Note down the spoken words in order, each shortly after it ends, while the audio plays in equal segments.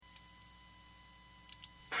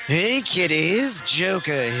Hey kiddies,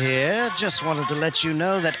 Joker here. Just wanted to let you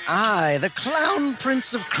know that I, the Clown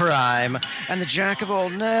Prince of Crime and the Jack of All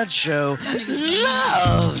Nerd Show,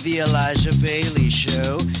 love the Elijah Bailey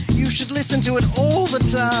Show. You should listen to it all the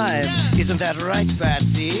time. Isn't that right,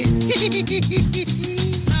 Patsy?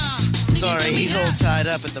 Sorry, he's all tied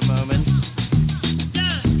up at the moment.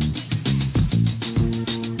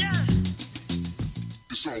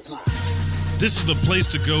 This is the place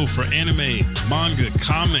to go for anime, manga,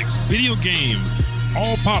 comics, video games,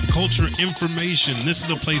 all pop culture information. This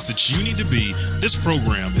is the place that you need to be. This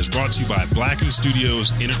program is brought to you by Blacken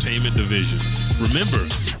Studios Entertainment Division. Remember,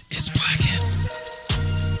 it's Blacken.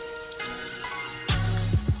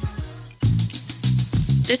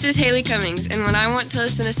 This is Haley Cummings, and when I want to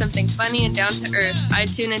listen to something funny and down to earth, I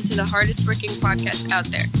tune into the hardest working podcast out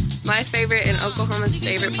there. My favorite and Oklahoma's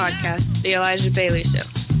favorite podcast, The Elijah Bailey Show.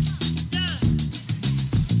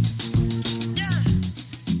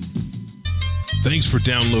 Thanks for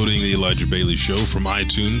downloading The Elijah Bailey Show from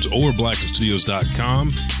iTunes or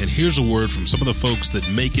BlackenStudios.com. And here's a word from some of the folks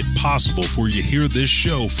that make it possible for you to hear this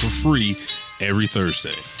show for free every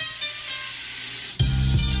Thursday.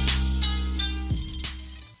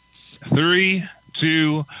 3,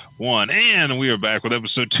 2, 1. And we are back with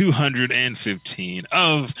episode 215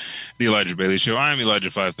 of The Elijah Bailey Show. I'm Elijah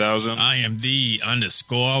 5000. I am the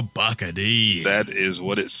 _Buckady. That is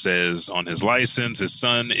what it says on his license. His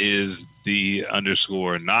son is the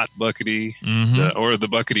 _ Buckety, or the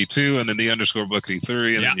Buckety 2, and then the _ Buckety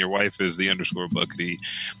 3, and then your wife is the _ Buckety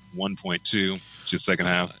 1.2. It's your second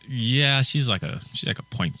half. Yeah, she's like a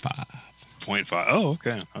 0.5. 0.5. Oh,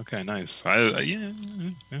 okay, nice. I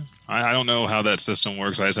don't know how that system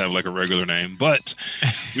works. I just have like a regular name, but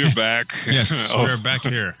we're back. Yes, we're back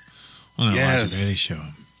here on the Elijah Bailey Show.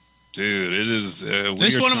 Dude, it is.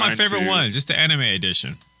 This is one of my favorite ones, just the anime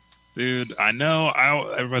edition. Dude, I know.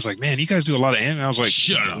 Everybody's like, man, you guys do a lot of anime. I was like,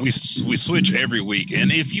 shut up. We switch every week.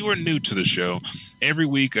 And if you are new to the show, every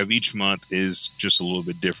week of each month is just a little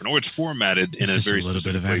bit different, or it's formatted in a very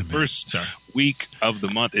specific way. First week of the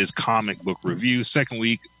month is comic book review. Second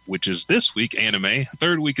week, which is this week, anime.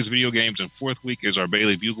 Third week is video games. And fourth week is our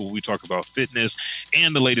Bailey Bugle, where we talk about fitness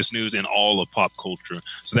and the latest news in all of pop culture.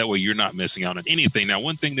 So that way you're not missing out on anything. Now,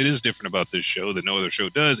 one thing that is different about this show that no other show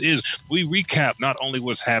does is we recap not only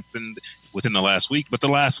what's happened within the last week, but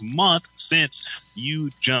the last month, since you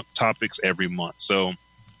jump topics every month. So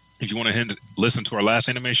if you want to listen to our last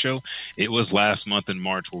anime show, it was last month in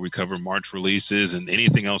March, where we covered March releases and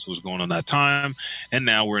anything else that was going on that time. And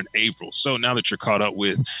now we're in April. So now that you're caught up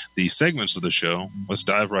with the segments of the show, let's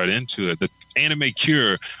dive right into it. The anime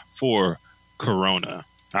cure for Corona.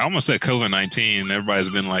 I almost said COVID-19. Everybody's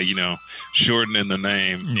been like, shortening the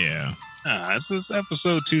name. Yeah. This is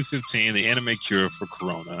episode 215, the anime cure for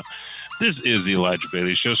Corona. This is the Elijah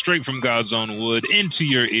Bailey Show, straight from God's own wood into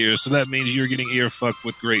your ears. So that means you're getting ear fucked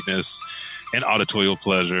with greatness and auditorial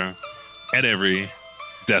pleasure at every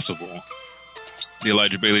decibel. The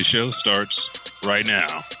Elijah Bailey Show starts right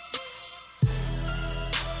now.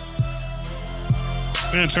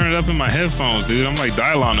 I'm gonna turn it up in my headphones, dude. I'm like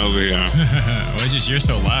Dylon over here. Well, you're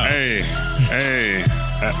so loud. Hey,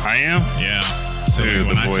 I am? Yeah. So dude,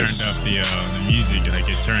 when I turned up the music, like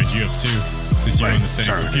it turns you up too, since you're on the same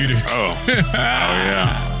computer. Oh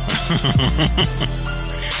yeah.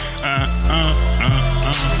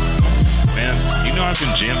 Man, I've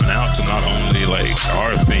been jamming out to not only like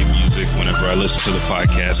our theme music whenever I listen to the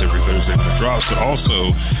podcast every Thursday when it drops, but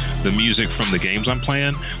also the music from the games I'm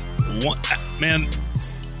playing. Man,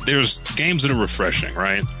 there's games that are refreshing,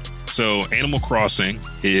 right? So Animal Crossing,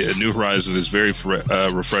 New Horizons is very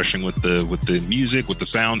refreshing with the music, with the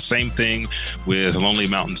sound. Same thing with Lonely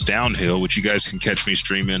Mountains Downhill, which you guys can catch me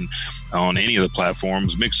streaming on any of the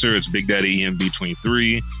platforms. Mixer, it's Big Daddy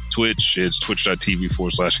EMB23. Twitch, it's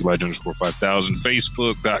twitch.tv/Elijah_5000.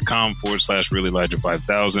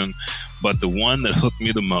 Facebook.com/RealElijah5000. But the one that hooked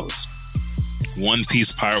me the most, One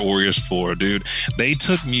Piece Pirate Warriors 4, dude. They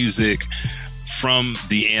took music from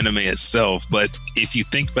the anime itself, but if you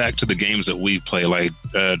think back to the games that we play, like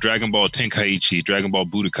Dragon Ball Tenkaichi, Dragon Ball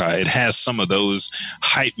Budokai, it has some of those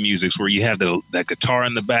hype musics where you have that guitar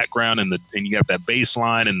in the background and you got that bass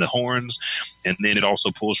line and the horns, and then it also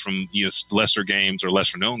pulls from lesser games or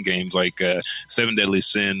lesser known games like Seven Deadly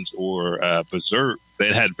Sins or Berserk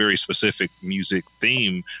that had very specific music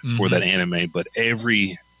theme for that anime. But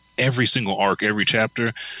every single arc, every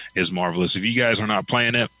chapter is marvelous. If you guys are not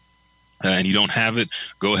playing it, and you don't have it,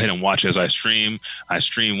 go ahead and watch as I stream. I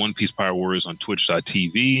stream One Piece Pirate Warriors on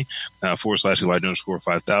twitch.tv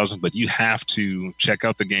 /Elijah_5000. But you have to check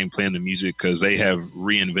out the gameplay and the music because they have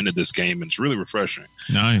reinvented this game and it's really refreshing.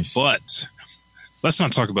 Nice. But let's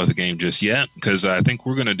not talk about the game just yet, because I think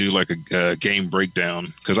we're going to do like a game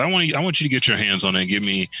breakdown, because I want you to get your hands on it and give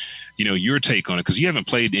me, your take on it, because you haven't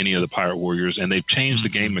played any of the Pirate Warriors, and they've changed the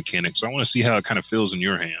game mechanics. So I want to see how it kind of feels in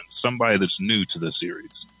your hands. Somebody that's new to the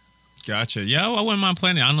series. Gotcha. Yeah, I wouldn't mind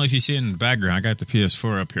playing it. I don't know if you see it in the background. I got the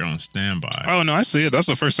PS4 up here on standby. Oh, no, I see it. That's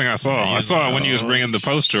the first thing I saw. I saw it when you was bringing the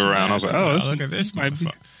poster around. I was like, look at this.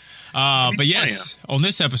 But yes, on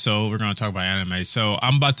this episode, we're going to talk about anime. So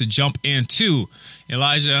I'm about to jump into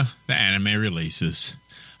Elijah, the anime releases.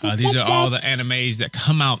 These are all the animes that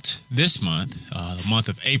come out this month, the month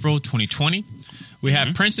of April 2020. We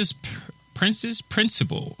have Princess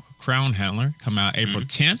Principal Crown Handler come out April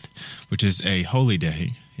 10th, which is a holy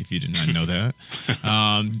day, if you did not know that.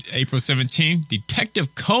 April 17th,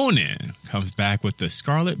 Detective Conan comes back with the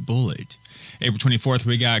Scarlet Bullet. April 24th,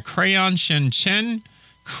 we got Crayon Shin-Chan,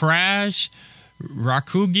 Crash,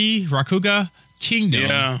 Rakuga Kingdom.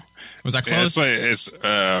 Yeah. Was that close? It's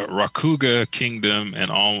Rakuga Kingdom and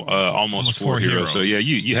almost four heroes. So yeah,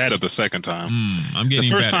 you had it the second time. I'm getting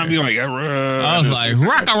the first better. time. You're like, I was like,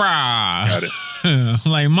 Rockara. Got it.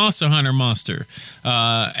 Like Monster Hunter Monster.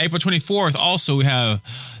 April 24th. Also, we have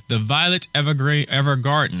the Violet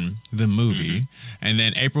Evergarden, the movie, and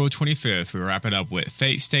then April 25th, we wrap it up with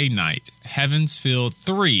Fate Stay Night, Heaven's Field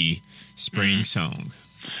 3, Spring Song.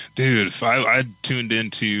 Dude, I tuned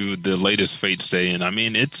into the latest Fate Stay, and I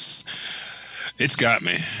mean, it's got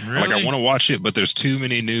me. Really? Like, I want to watch it, but there's too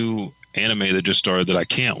many new anime that just started that I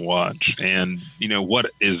can't watch. And,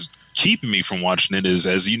 what is keeping me from watching it is,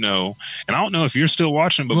 as you know, and I don't know if you're still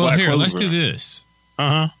watching, but Black Clover. Let's do this.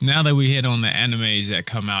 Now that we hit on the animes that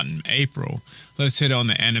come out in April, let's hit on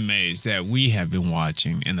the animes that we have been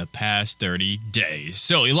watching in the past 30 days.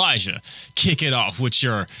 So, Elijah, kick it off with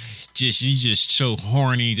you just so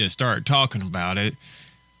horny to start talking about it.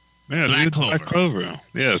 Yeah, Black Clover.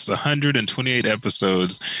 Yes, 128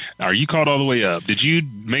 episodes. Are you caught all the way up? Did you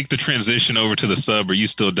make the transition over to the sub, or are you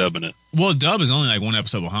still dubbing it? Well, dub is only like one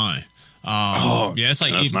episode behind. Yeah, it's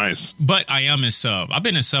like that's nice. But I am in sub. I've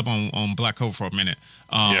been in sub on Black Clover for a minute.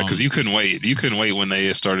 Yeah, because you couldn't wait. You couldn't wait when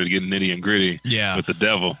they started getting nitty and gritty. Yeah. With the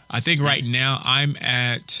devil. I think right now I'm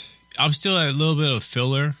still at a little bit of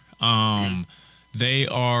filler. They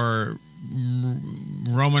are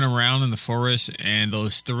roaming around in the forest, and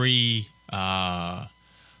those three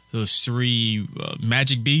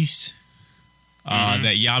magic beasts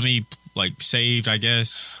that Yami saved, I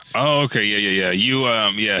guess. Oh, okay, yeah.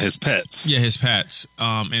 His pets. Yeah, his pets.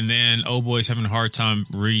 And then old boy's having a hard time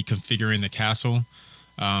reconfiguring the castle.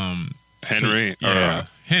 Henry.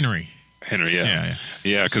 Henry. Yeah,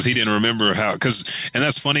 because he didn't remember how. And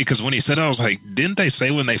that's funny because when he said it, I was like, didn't they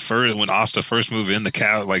say when Asta first moved in,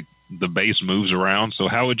 the base moves around? So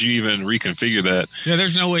how would you even reconfigure that? Yeah,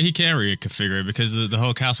 there's no way he can reconfigure it because the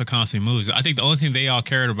whole castle constantly moves. I think the only thing they all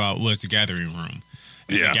cared about was the gathering room.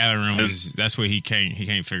 Yeah, the gathering room that's where he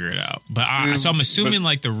can't figure it out. But so I'm assuming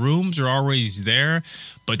the rooms are always there,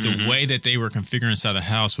 but the way that they were configuring inside the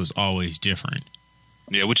house was always different.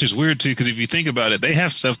 Yeah, which is weird too, because if you think about it, they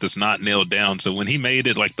have stuff that's not nailed down. So when he made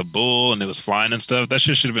it like the bull and it was flying and stuff, that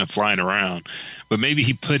shit should have been flying around. But maybe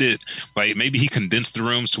he put it maybe he condensed the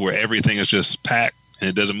rooms to where everything is just packed and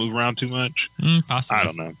it doesn't move around too much. Possibly. I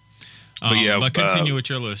don't know. But continue with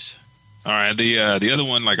your list. All right, the other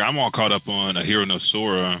one, I'm all caught up on A Hero No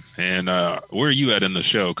Sora, and where are you at in the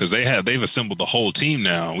show? Because they've assembled the whole team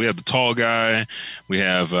now. We have the tall guy, we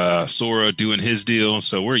have Sora doing his deal.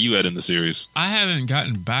 So where are you at in the series? I haven't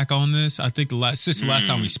gotten back on this. I think since the last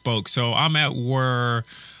time we spoke. So I'm at where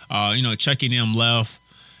Chucky and them left,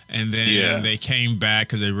 and then they came back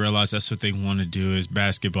because they realized that's what they want to do is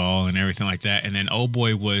basketball and everything like that. And then old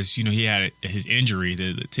boy was, he had his injury,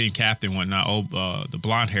 the team captain, whatnot, the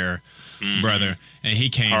blonde hair brother, and he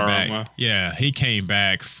came back. Yeah, he came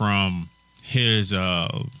back from his,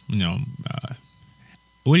 what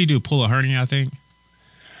did he do? Pull a hernia, I think.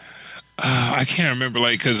 I can't remember,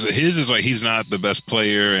 because his is he's not the best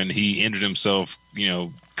player, and he injured himself,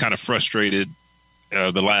 kind of frustrated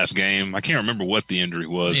the last game. I can't remember what the injury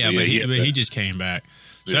was. Yeah, but he just came back.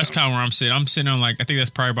 So that's kind of where I'm sitting. I'm sitting on I think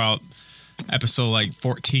that's probably about episode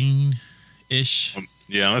 14-ish.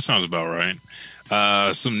 Yeah, that sounds about right.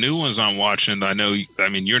 Some new ones I'm watching that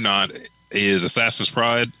you're not, is Assassin's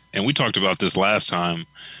Pride. And we talked about this last time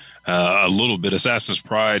a little bit. Assassin's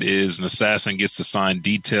Pride is an assassin gets assigned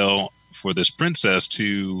detail for this princess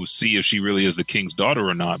to see if she really is the king's daughter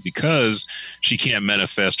or not, because she can't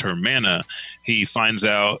manifest her mana. He finds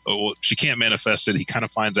out she can't manifest it. He kind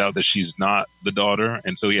of finds out that she's not the daughter.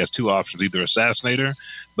 And so he has two options, either assassinate her,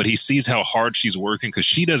 but he sees how hard she's working because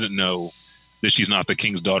she doesn't know that she's not the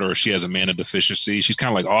king's daughter, or she has a mana deficiency. She's kind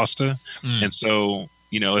of like Asta. And so,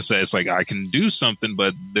 it's like I can do something,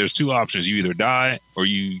 but there's two options. You either die or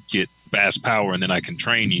you get vast power, and then I can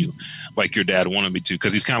train you like your dad wanted me to,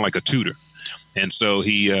 because he's kind of like a tutor. And so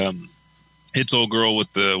he hits old girl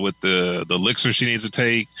with the elixir she needs to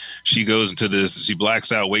take. She goes into this, she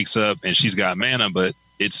blacks out, wakes up, and she's got mana, but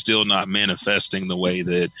it's still not manifesting the way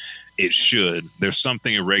that it should. There's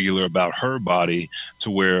something irregular about her body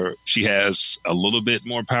to where she has a little bit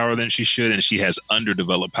more power than she should, and she has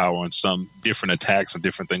underdeveloped power on some different attacks and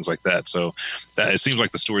different things like that. So it seems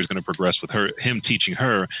like the story is going to progress with him teaching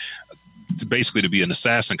her basically to be an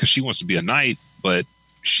assassin, because she wants to be a knight, but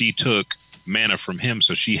she took mana from him,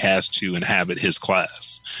 so she has to inhabit his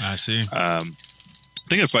class. I see. I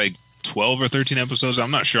think it's like 12 or 13 episodes. I'm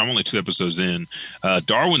not sure. I'm only 2 episodes in.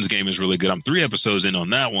 Darwin's Game is really good. I'm 3 episodes in on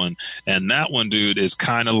that one. And that one, dude, is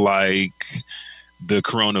kind of like the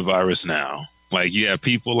coronavirus now. Like, you have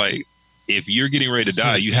people like, if you're getting ready to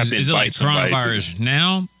die, you have to invite somebody. Is it like coronavirus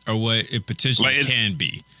now, or what it potentially can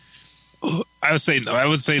be? I would say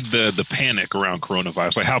the panic around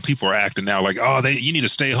coronavirus, like how people are acting now, like, oh, you need to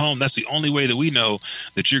stay home. That's the only way that we know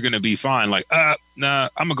that you're going to be fine. Like, nah,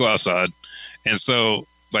 I'm gonna go outside. And so,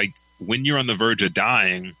 like, when you're on the verge of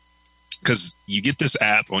dying, because you get this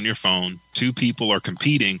app on your phone, 2 people are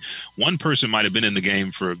competing. One person might have been in the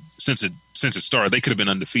game since it started. They could have been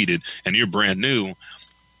undefeated, and you're brand new.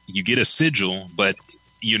 You get a sigil, but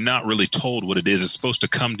you're not really told what it is. It's supposed to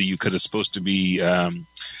come to you because it's supposed to be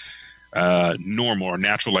normal or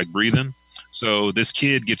natural, like breathing. So this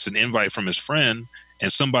kid gets an invite from his friend,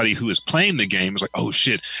 and somebody who is playing the game is like, oh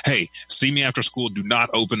shit, hey, see me after school, do not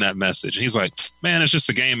open that message. And he's like, man, it's just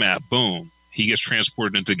a game app. Boom. He gets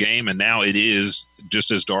transported into the game, and now it is,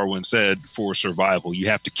 just as Darwin said, for survival. You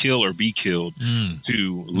have to kill or be killed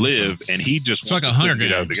to live, and he just wants like to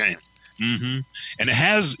get out of the game. And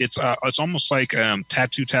it's almost like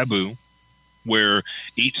Tattoo Taboo, where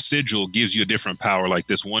each sigil gives you a different power. Like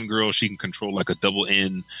this one girl, she can control like a double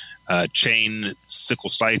end chain sickle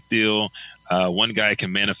scythe deal. One guy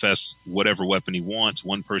can manifest whatever weapon he wants.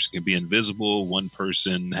 One person can be invisible. One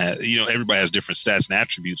person has, everybody has different stats and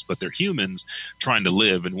attributes, but they're humans trying to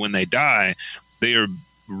live. And when they die, they're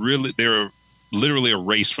literally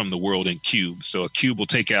erased from the world in cubes. So a cube will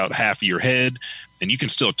take out half of your head, and you can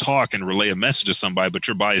still talk and relay a message to somebody, but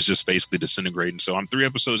your body is just basically disintegrating. So I'm 3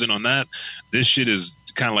 episodes in on that. This shit is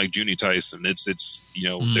kind of like Juni Tyson. It's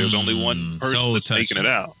there's only one person that's taking it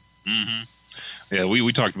out. Yeah,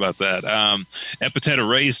 we talked about that. Epithet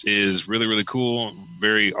Erase is really, really cool,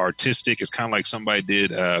 very artistic. It's kind of like somebody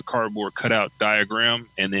did a cardboard cutout diagram,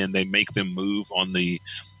 and then they make them move on the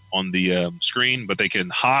screen, but they can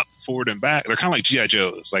hop forward and back. They're kind of like G.I.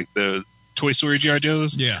 Joes, like the Toy Story G.I.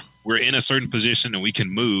 Joes. Yeah. We're in a certain position, and we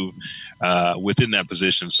can move within that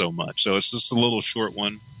position so much. So it's just a little short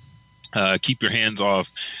one. Keep your hands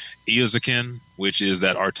off Eozaken, which is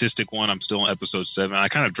that artistic one. I'm still on episode 7. I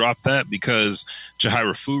kind of dropped that because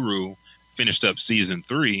Chihiro Furu finished up season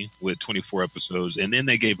 3 with 24 episodes, and then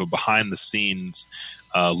they gave a behind-the-scenes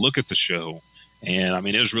look at the show. And I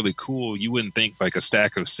mean, it was really cool. You wouldn't think like a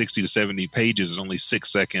stack of 60 to 70 pages is only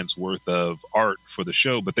 6 seconds worth of art for the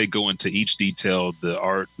show, but they go into each detail, the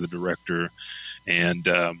art, the director, and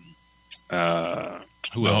who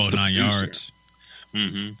else? The 9 yards.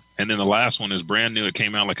 And then the last one is brand new. It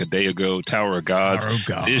came out like a day ago, Tower of Gods.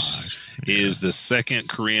 This is the second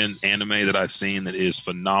Korean anime that I've seen that is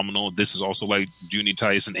phenomenal. This is also like Juni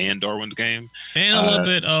Tyson and Darwin's Game. And a little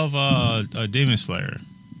bit of Demon Slayer.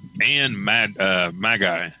 And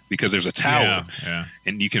Magi, because there's a tower,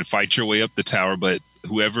 and you can fight your way up the tower, but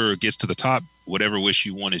whoever gets to the top, whatever wish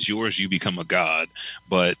you want is yours. You become a god,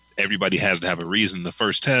 but everybody has to have a reason. The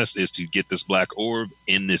first test is to get this black orb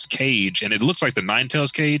in this cage, and it looks like the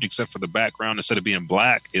Ninetales cage, except for the background, instead of being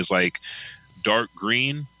black, is like dark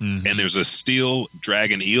green, and there's a steel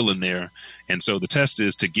dragon eel in there. And so the test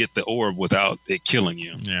is to get the orb without it killing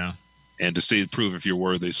you. Yeah. And to prove if you're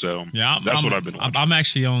worthy. So that's what I've been watching. I'm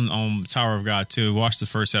actually on Tower of God too. Watched the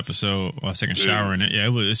first episode while taking a shower in it.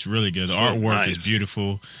 Yeah, it's really good. The artwork is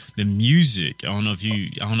beautiful. The music. I don't know if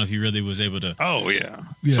you really was able to. Oh yeah,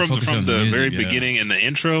 from the music, very beginning in the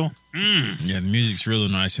intro. Yeah, the music's really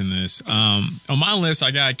nice in this. On my list,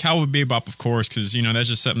 I got Cowboy Bebop, of course, because that's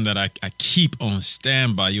just something that I keep on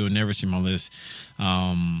standby. You will never see my list.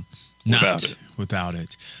 Without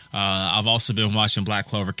it. I've also been watching Black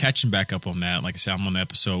Clover, catching back up on that. Like I said, I'm on the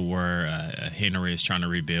episode where Henry is trying to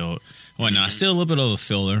rebuild. Still a little bit of a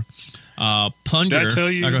filler. Plunger. Did I tell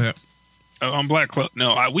you? Go ahead. On Black Clover,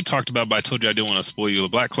 we talked about, but I told you I didn't want to spoil you.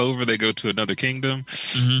 Black Clover, they go to another kingdom.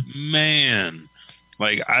 Man,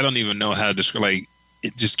 like I don't even know how to describe. Like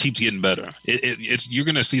it just keeps getting better. It's you're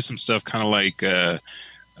gonna see some stuff kind of like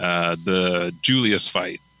the Julius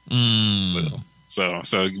fight.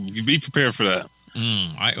 So you be prepared for that.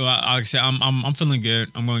 Like I said, I'm feeling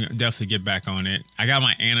good. I'm going to definitely get back on it. I got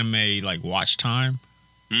my anime like watch time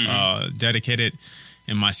dedicated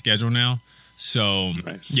in my schedule now. So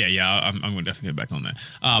nice. I'm going to definitely get back on that.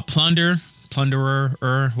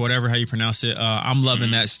 Plunderer, whatever how you pronounce it. I'm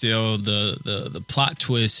loving that still. The plot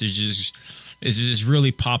twist is just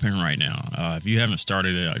really popping right now. If you haven't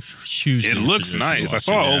started it, huge. It looks nice. I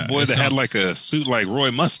saw an old boy that had like a suit like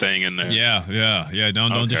Roy Mustang in there. Yeah.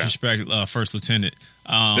 Don't disrespect First Lieutenant.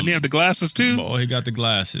 Didn't he have the glasses too? Oh, he got the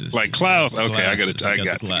glasses. Like Klaus. Okay, I got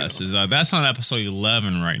the glasses. That's on episode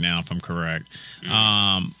 11 right now, if I'm correct.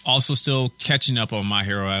 Also, still catching up on My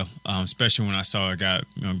Hero, especially when I saw it got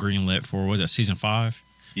greenlit for was that season 5?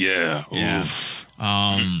 Yeah.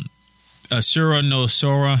 Asura no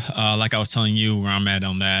Sora, like I was telling you where I'm at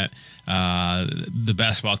on that. The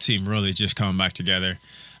basketball team really just coming back together.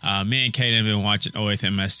 Me and Kate have been watching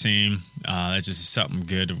 08th MS Team. That's just something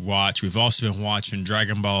good to watch. We've also been watching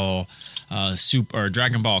Dragon Ball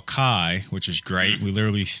Dragon Ball Kai, which is great. We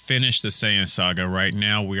literally finished the Saiyan saga. Right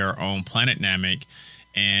now we are on Planet Namek,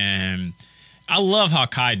 and I love how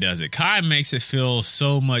Kai does it. Kai makes it feel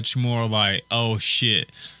so much more like, oh shit,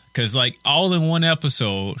 because like all in one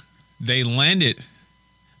episode, they landed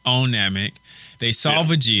on Namek. They saw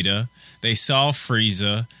Vegeta. They saw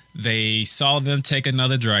Frieza. They saw them take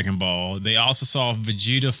another Dragon Ball. They also saw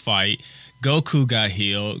Vegeta fight. Goku got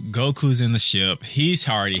healed. Goku's in the ship. He's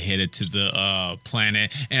already headed to the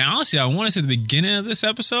planet. And honestly, I want to say at the beginning of this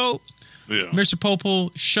episode, Mr.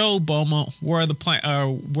 Popo showed Bulma where the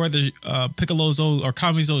Piccolo's old or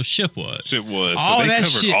Kami's old ship was. It was. All so they that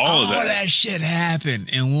covered shit. All of that. All that shit happened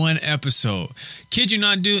in one episode. Kid you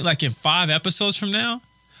not, dude? Like in 5 episodes from now,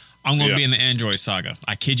 I'm going to be in the Android Saga.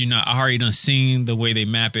 I kid you not. I already done seen the way they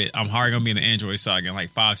map it. I'm already going to be in the Android Saga in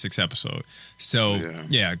like 5-6 episodes. So,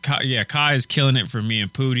 Kai is killing it for me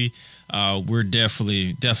and Pootie. We're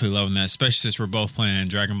definitely loving that, especially since we're both playing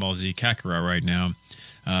Dragon Ball Z Kakarot right now.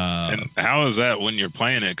 And how is that when you're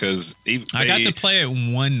playing it? Because I got to play it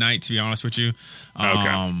one night, to be honest with you.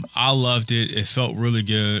 I loved it. It felt really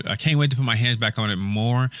good. I can't wait to put my hands back on it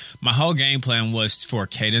more. My whole game plan was for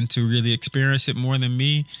Kaden to really experience it more than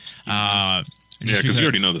me. Because you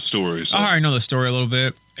already know the story. So. I already know the story a little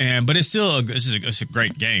bit, but it's still it's a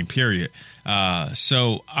great game. Period.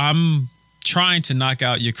 So I'm trying to knock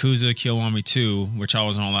out Yakuza Kiwami 2, which I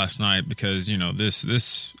was on last night because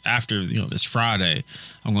this after this Friday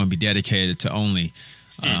I'm going to be dedicated to only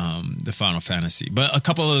the Final Fantasy. But a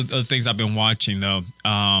couple of other things I've been watching though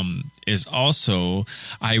is also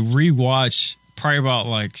I rewatched probably about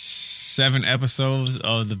like 7 episodes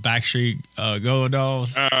of the Backstreet Go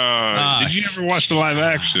Dolls. Did you ever watch the live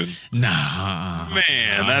action? Nah,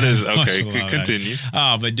 man, that is okay. Continue.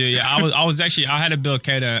 But dude, I was actually I had to build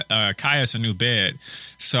Caius a new bed,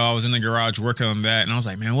 so I was in the garage working on that, and I was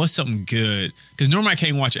like, man, what's something good? Because normally I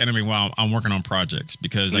can't watch anime while I'm working on projects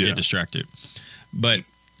because I get distracted. But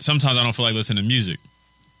sometimes I don't feel like listening to music.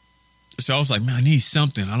 So I was like, man, I need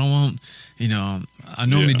something. I don't want, I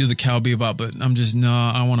normally do the Cow Bebop, but I'm just,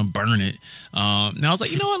 I don't want to burn it. Now I was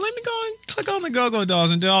like, you know what? Let me go and click on the Go-Go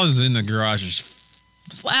Dolls. And I was in the garage just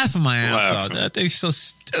laughing my ass off. That thing's so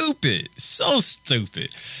stupid. So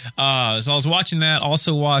stupid. So I was watching that.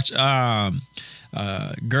 Also watch the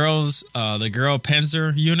Girl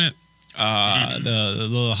Panzer Unit. The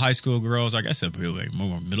little high school girls, I guess like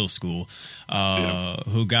more middle school,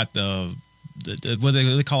 who got the what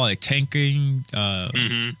they call it, like tanking.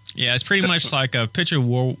 Yeah, it's pretty much like a picture of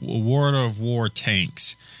World of War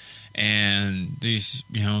tanks, and these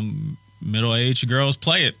middle-aged girls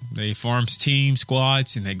play it. They form team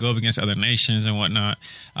squads and they go up against other nations and whatnot.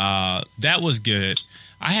 That was good.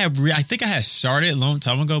 I think I had started a long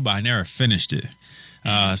time ago, but I never finished it.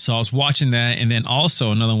 So I was watching that, and then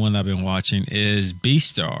also another one that I've been watching is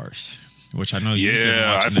Beastars, which I know you've been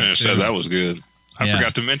watching. I finished that. That was good. I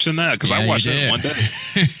forgot to mention that because I watched it one day.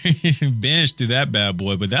 Binged through that bad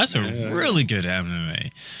boy, but that's a really good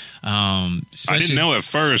anime. I didn't know at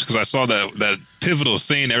first because I saw that pivotal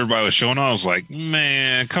scene everybody was showing. I was like,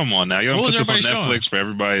 man, come on now. You don't put this on Netflix for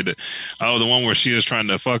everybody to... Oh, the one where she was trying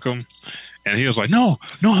to fuck him. And he was like, no,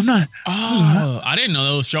 I'm not. Oh, I didn't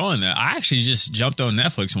know they was showing that. I actually just jumped on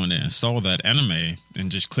Netflix one day and saw that anime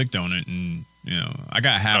and just clicked on it. And, I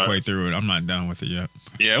got halfway through it. I'm not done with it yet.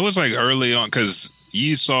 Yeah, it was like early on because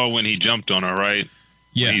you saw when he jumped on her, right?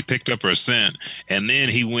 Yeah. When he picked up her scent. And then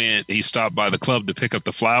he stopped by the club to pick up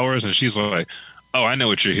the flowers. And she's like, oh, I know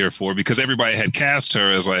what you're here for, because everybody had cast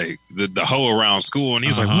her as like the hoe around school, and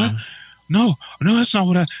he's like, what? No, that's not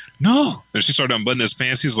what no. And she started unbuttoning his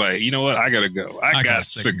pants. He's like, you know what? I gotta go. I got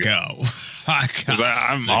to go. Because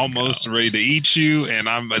I'm almost ready to eat you,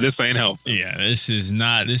 and this ain't helping. Yeah, this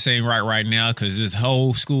ain't right now, because this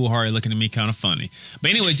whole school already looking at me kind of funny.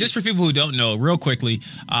 But anyway, just for people who don't know, real quickly,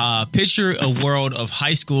 picture a world of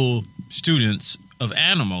high school students of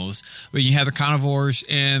animals where you have the carnivores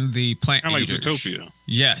and the plant eaters. Kind of like Zootopia.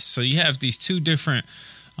 Yes, so you have these two different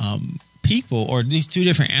people, or these two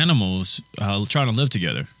different animals trying to live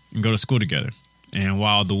together and go to school together. And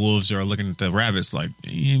while the wolves are looking at the rabbits like,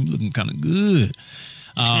 you're looking kind of good.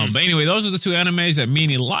 But anyway, those are the two animes that me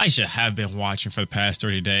and Elijah have been watching for the past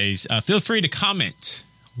 30 days. Feel free to comment.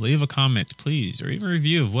 Leave a comment, please, or even a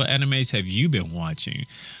review of what animes have you been watching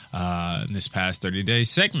in this past 30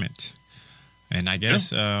 days segment. And I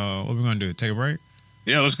guess what we're going to do, take a break?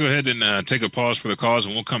 Yeah, let's go ahead and take a pause for the cause,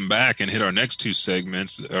 and we'll come back and hit our next two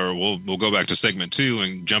segments, or we'll go back to segment 2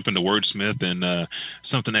 and jump into Wordsmith and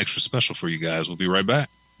something extra special for you guys. We'll be right back.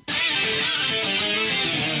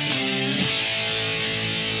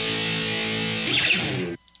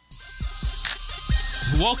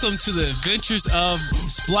 Welcome to the Adventures of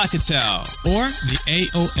Splackatow, or the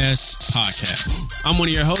AOS podcast. I'm one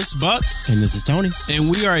of your hosts, Buck. And this is Tony. And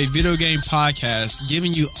we are a video game podcast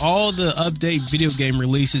giving you all the update video game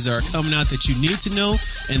releases that are coming out that you need to know,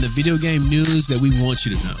 and the video game news that we want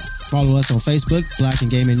you to know. Follow us on Facebook, Black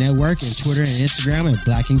and Gaming Network, and Twitter and Instagram at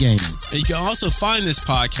Black and Gaming. And you can also find this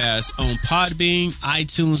podcast on Podbean,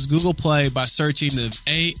 iTunes, Google Play by searching the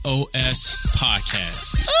AOS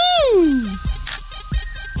podcast. Ooh!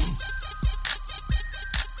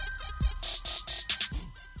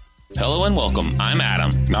 Hello and welcome. I'm Adam.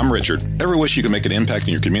 And I'm Richard. Ever wish you could make an impact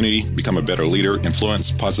in your community, become a better leader,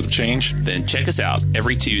 influence positive change? Then check us out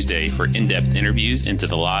every Tuesday for in-depth interviews into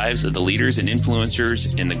the lives of the leaders and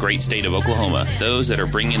influencers in the great state of Oklahoma, those that are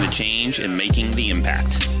bringing the change and making the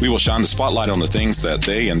impact. We will shine the spotlight on the things that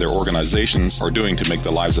they and their organizations are doing to make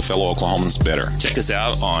the lives of fellow Oklahomans better. Check us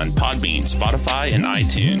out on Podbean, Spotify, and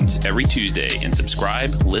iTunes every Tuesday, and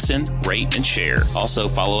subscribe, listen, rate, and share. Also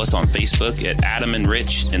follow us on Facebook at Adam and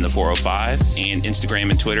Rich in the 405, and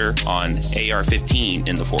Instagram and Twitter on AR15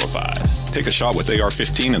 in the 405. Take a shot with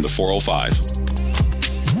AR15 in the 405.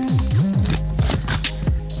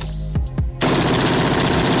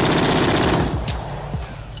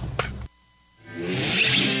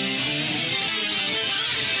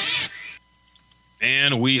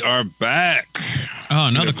 And we are back. Oh,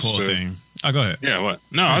 another cool thing. Oh, go ahead. Yeah, what?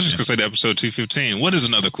 No, I was just going to say the episode 215. What is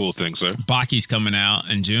another cool thing, sir? Baki's coming out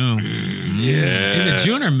in June. Yeah. Is it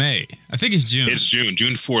June or May? I think it's June. It's June.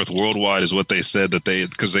 June 4th worldwide is what they said, that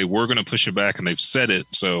because they were going to push it back, and they've said it.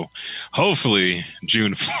 So hopefully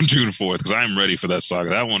June 4th, because I'm ready for that saga.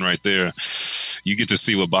 That one right there, you get to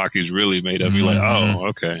see what Baki's really made of. You're like, oh,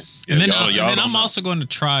 okay. Yeah, and then, I'm also going to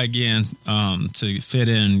try again to fit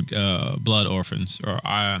in Blood Orphans or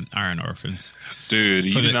Iron Orphans. Dude,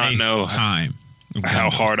 you do not know how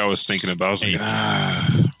hard I was thinking about it. I was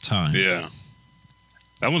like, time. Yeah.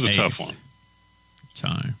 That one's a tough one.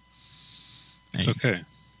 Time. It's okay.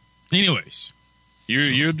 Anyways.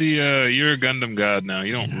 You're a Gundam god now.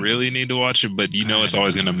 You don't really need to watch it, but you know it's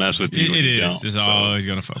always going to mess with you. It is. It's always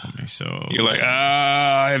going to fuck with me. So you're like,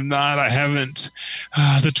 I haven't.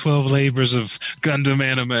 The 12 labors of Gundam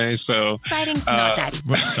anime. So fighting's not that.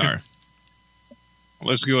 Sorry.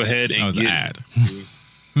 Let's go ahead and get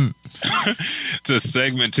to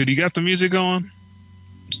segment 2. Do you got the music going?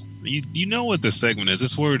 You know what the segment is.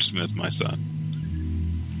 It's Wordsmith, my son.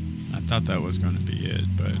 I thought that was going to be it,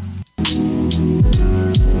 but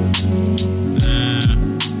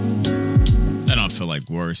I don't feel like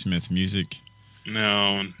Wordsmith music.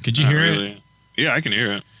 No. Could you hear it? Yeah, I can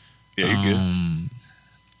hear it. Yeah, you're good.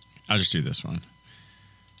 I'll just do this one.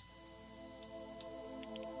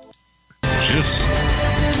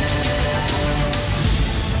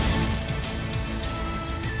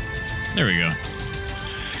 There we go.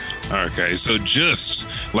 Okay, so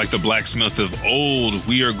just like the blacksmith of old,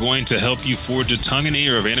 we are going to help you forge a tongue and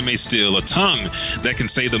ear of anime steel, a tongue that can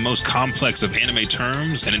say the most complex of anime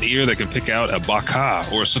terms, and an ear that can pick out a baka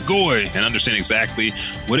or a sugoi and understand exactly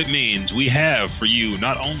what it means. We have for you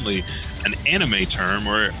not only an anime term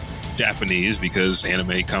or Japanese, because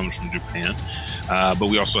anime comes from Japan, but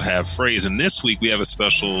we also have phrase. And this week we have a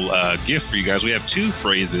special gift for you guys. We have 2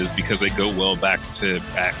 phrases because they go well back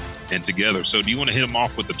and together. So do you want to hit them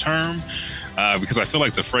off with the term? Because I feel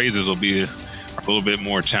like the phrases will be a little bit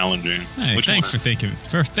more challenging. Hey, thanks for thinking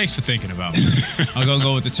about me. I'll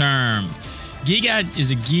go with the term. Giga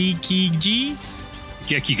is a gi, ki, g.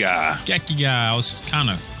 Gekiga. Gekiga. I was kind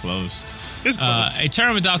of close. It's close. A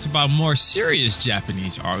term adopted by more serious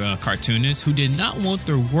Japanese cartoonists who did not want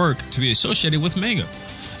their work to be associated with manga.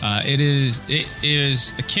 It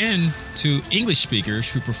is akin to English speakers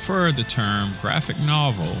who prefer the term graphic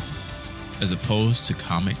novel as opposed to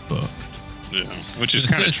comic book. Yeah, which is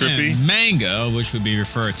kind of trippy. Manga, which would be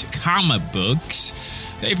referred to comic books,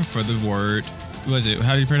 they prefer the word. Was it?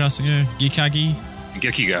 How do you pronounce it again? Gekiga.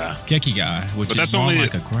 Gekiga, which is more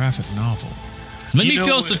like a graphic novel. Let me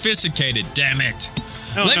feel sophisticated, damn it.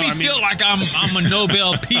 Let me feel like I'm a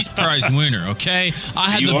Nobel Peace Prize winner, okay? I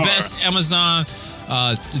have the best Amazon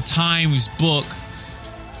the Times book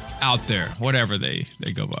out there, whatever they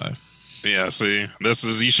go by. Yeah, see,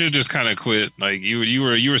 you should have just kind of quit. Like you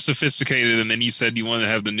were sophisticated, and then you said you wanted to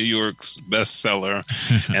have the New York's bestseller,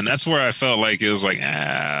 and that's where I felt like it was like,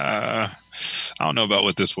 I don't know about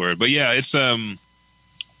what this word, but yeah, it's the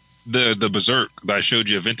Berserk that I showed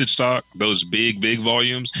you, vintage stock, those big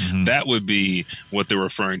volumes. Mm-hmm. That would be what they're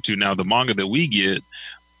referring to. Now, the manga that we get,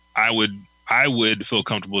 I would feel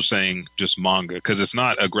comfortable saying just manga because it's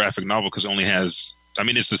not a graphic novel because it only has. I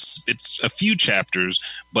mean, it's a few chapters,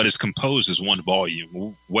 but it's composed as one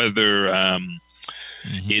volume. Whether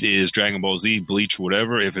it is Dragon Ball Z, Bleach, or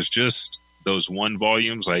whatever, if it's just those one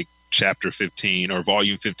volumes, like chapter 15 or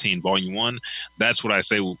volume 15, volume 1, that's what I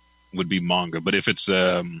say would be manga. But if it's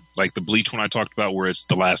like the Bleach one I talked about, where it's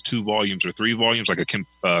the last 2 volumes or 3 volumes, like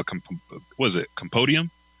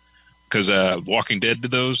Compodium? Because Walking Dead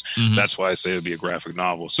did those. Mm-hmm. That's why I say it would be a graphic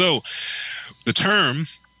novel. So the term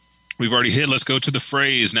we've already hit. Let's go to the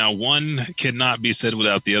phrase. Now, one cannot be said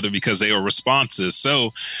without the other because they are responses.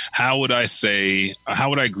 So how would I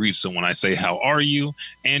greet someone? I say, how are you?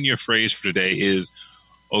 And your phrase for today is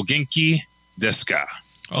Ogenki desu ka?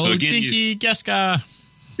 Ogenki desu ka.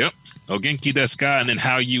 Yep. Ogenki desu ka. And then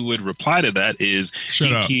how you would reply to that is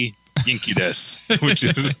Genki desu, which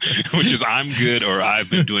is I'm good or I've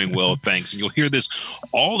been doing well, thanks. And you'll hear this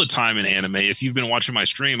all the time in anime. If you've been watching my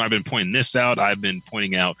stream, I've been pointing this out. I've been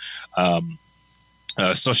pointing out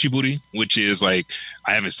soshiburi, which is like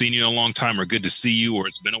I haven't seen you in a long time, or good to see you, or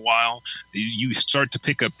it's been a while. You start to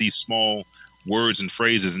pick up these small words and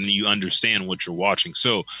phrases, and then you understand what you're watching.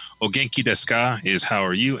 So Ogenki desu ka is how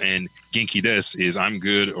are you, and Genki desu is I'm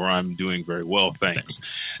good or I'm doing very well,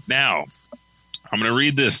 thanks. Now, I'm going to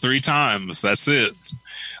read this 3 times. That's it.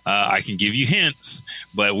 I can give you hints,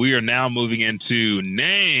 but we are now moving into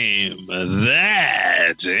name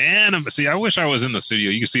that anime. See, I wish I was in the studio.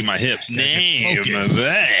 You can see my hips. Name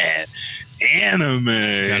that anime.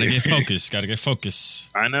 Gotta get focused.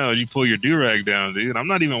 I know. You pull your do-rag down, dude. I'm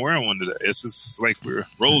not even wearing one today. It's just like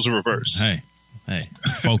roles are reversed. Hey,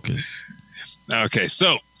 focus. Okay,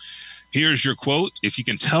 so here's your quote. If you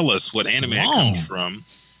can tell us what anime it comes from,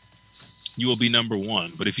 you will be number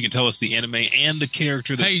 1. But if you can tell us the anime and the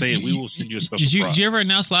character that say it, we will send you a special prize. Did you ever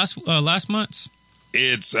announce last month's?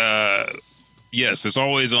 It's yes, it's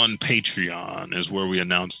always on Patreon is where we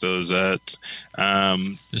announce those at. Just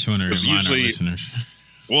want to remind our listeners.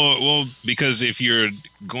 Well, because if you're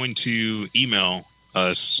going to email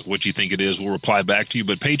us what you think it is, we'll reply back to you,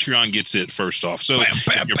 but Patreon gets it first off. So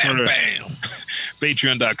bam.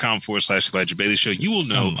 Patreon.com/Elijah Bailey Show. You will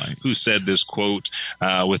know who said this quote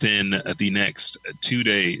within the next 2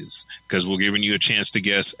 days, because we're giving you a chance to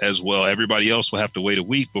guess as well. Everybody else will have to wait a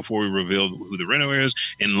week before we reveal who the winner is,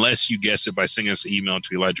 unless you guess it by sending us an email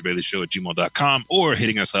to ElijahBaileyShow@gmail.com or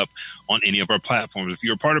hitting us up on any of our platforms. If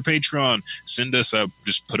you're a part of Patreon, send us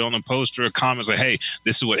just put on a post or a comment, say, hey,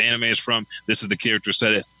 this is what anime is from. This is the character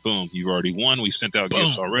said it. Boom, you've already won. We've sent out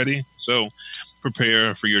gifts already. So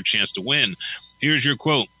prepare for your chance to win. Here's your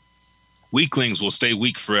quote. Weaklings will stay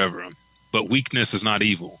weak forever, but weakness is not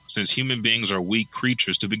evil, since human beings are weak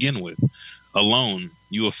creatures to begin with. Alone,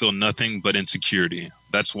 you will feel nothing but insecurity.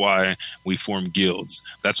 That's why we form guilds.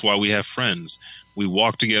 That's why we have friends. We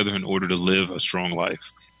walk together in order to live a strong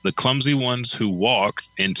life. The clumsy ones who will walk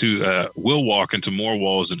into more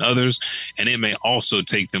walls than others, and it may also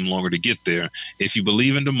take them longer to get there. If you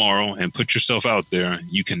believe in tomorrow and put yourself out there,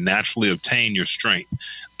 you can naturally obtain your strength.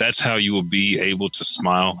 That's how you will be able to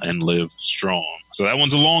smile and live strong. So that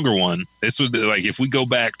one's a longer one. This was like, if we go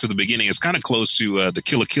back to the beginning, it's kind of close to the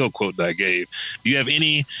Kill la Kill quote that I gave. Do you have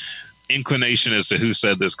any inclination as to who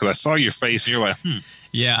said this? Because I saw your face and you're like,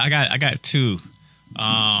 Yeah, I got 2.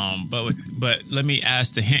 But let me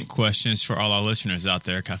ask the hint questions for all our listeners out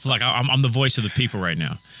there. I feel like I'm the voice of the people right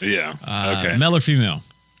now. Yeah. Okay. Male or female?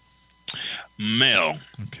 Male.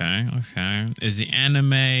 Okay. Is the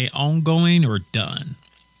anime ongoing or done?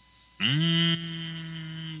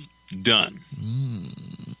 Done.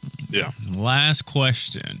 Yeah. Last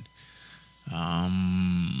question.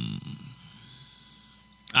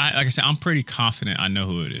 Like I said, I'm pretty confident I know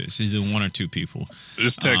who it is. It's either one or two people.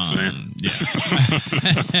 Just text, man. Yeah.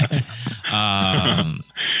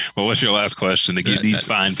 Well, what's your last question to give these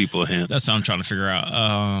fine people a hint? That's what I'm trying to figure out.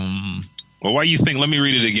 Well, why you think? Let me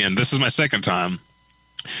read it again. This is my second time.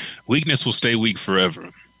 Weakness will stay weak forever.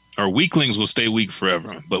 Or weaklings will stay weak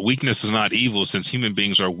forever. But weakness is not evil, since human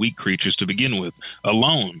beings are weak creatures to begin with.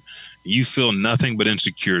 Alone, you feel nothing but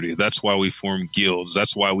insecurity. That's why we form guilds.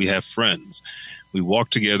 That's why we have friends. We walk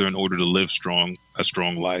together in order to live a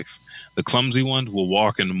strong life. The clumsy ones will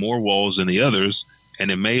walk into more walls than the others,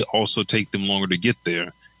 and it may also take them longer to get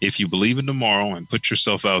there. If you believe in tomorrow and put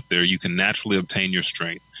yourself out there, you can naturally obtain your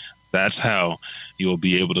strength. That's how you will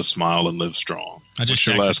be able to smile and live strong. I just What's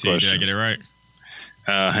your last question? Did I get it right?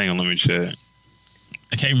 Hang on, let me check.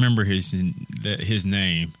 I can't remember his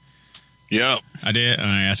name. Yep. I did?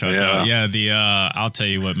 That's what I thought. Yeah, I'll tell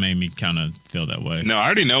you what made me kind of feel that way. No, I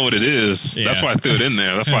already know what it is. Yeah. That's why I threw it in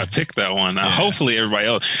there. That's why I picked that one. Hopefully everybody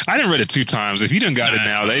else. I didn't read it 2 times. If you didn't got it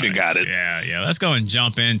now, they didn't got it. Yeah. Let's go and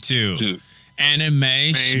jump into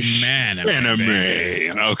anime.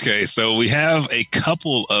 Okay, so we have a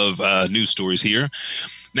couple of news stories here.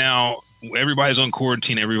 Now, everybody's on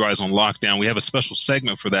quarantine. Everybody's on lockdown. We have a special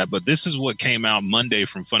segment for that, but this is what came out Monday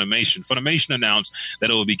from Funimation. Funimation announced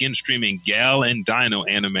that it will begin streaming Gal and Dino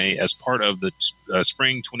anime as part of the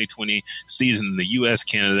spring 2020 season in the U.S.,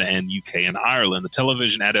 Canada, and UK and Ireland. The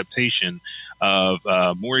television adaptation of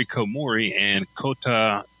Mori Komori and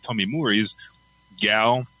Kota Tomimori's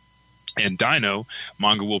Gal and Dino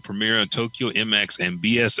manga will premiere on Tokyo MX and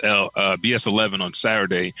BS11 on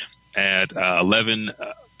Saturday at 11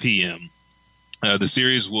 p.m. The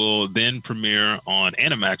series will then premiere on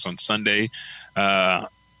Animax on Sunday, Tochigi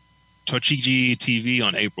TV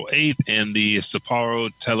on April 8th, and the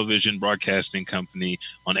Sapporo Television Broadcasting Company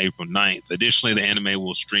on April 9th. Additionally, the anime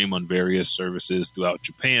will stream on various services throughout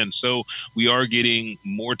Japan. So we are getting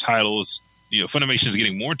more titles. Funimation is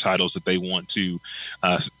getting more titles that they want to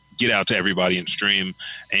get out to everybody and stream.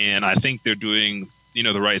 And I think they're doing,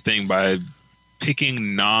 the right thing by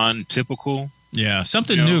picking non-typical. Yeah,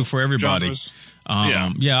 something new for everybody.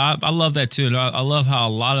 I love that too. I love how a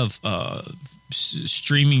lot of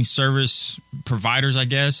streaming service providers, I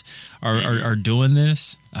guess, are doing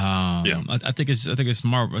this. I think it's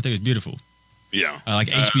smart. I think it's beautiful. Yeah, like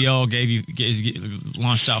HBO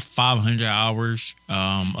launched out 500 hours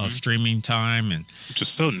of streaming time, and which is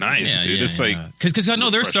so nice, dude. It's like because I know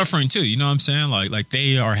they're suffering too. You know what I'm saying? Like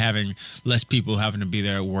they are having less people having to be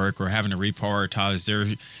there at work or having to reprioritize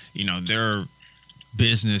their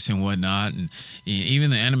business and whatnot, and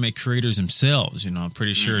even the anime creators themselves, I'm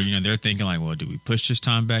pretty sure they're thinking like, well, do we push this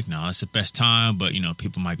time back? No, it's the best time, but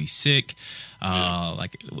people might be sick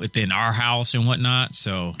like within our house and whatnot,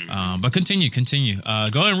 so but continue go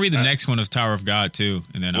ahead and read the next one of Tower of God too,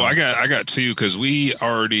 and then I got 2 because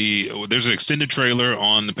there's an extended trailer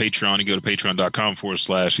on the Patreon. You go to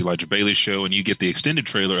patreon.com/Elijah Bailey Show and you get the extended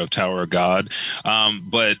trailer of Tower of God,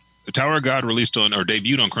 but the Tower of God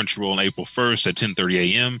debuted on Crunchyroll on April 1st at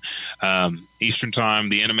 10:30 a.m. Eastern Time.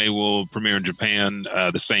 The anime will premiere in Japan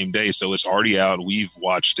the same day, so it's already out. We've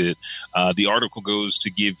watched it. The article goes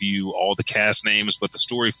to give you all the cast names, but the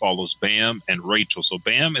story follows Bam and Rachel. So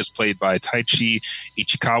Bam is played by Taichi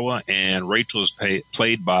Ichikawa, and Rachel is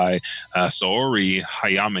played by Saori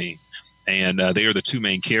Hayami, and they are the 2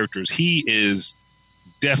 main characters. He is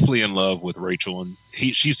definitely in love with Rachel, and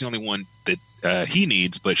she's the only one that he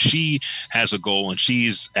needs, but she has a goal and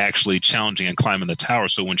she's actually challenging and climbing the tower.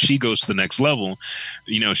 So when she goes to the next level,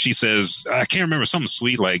 she says, I can't remember, something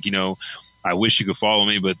sweet like, I wish you could follow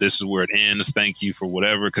me, but this is where it ends. Thank you for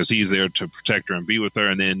whatever, because he's there to protect her and be with her.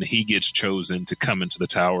 And then he gets chosen to come into the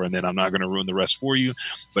tower. And then I'm not going to ruin the rest for you,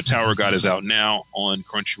 but Tower of God is out now on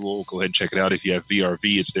Crunchyroll. Go ahead and check it out. If you have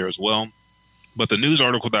VRV, it's there as well. But the news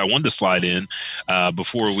article that I wanted to slide in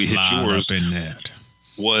before we hit yours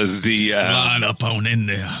was the slide up on in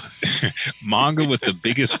there manga with the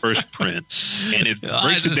biggest first print, and it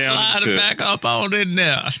breaks it down to back up on in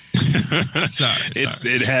there.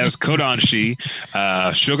 It has Kodansha,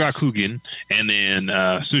 Shogakugen, and then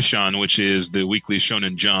Sushan, which is the weekly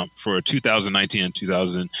Shonen Jump for 2019 and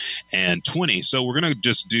 2020. So we're gonna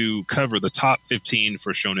just cover the top 15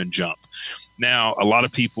 for Shonen Jump. Now, a lot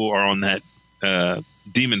of people are on that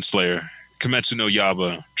Demon Slayer, Kimetsu no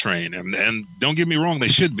Yaiba train, and don't get me wrong, they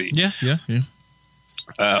should be. Yeah.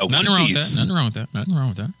 Nothing wrong with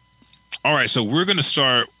that. All right, so we're going to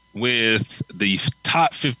start with the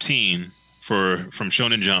top 15 from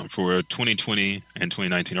Shonen Jump for 2020 and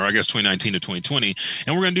 2019, or I guess 2019 to 2020.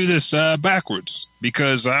 And we're going to do this backwards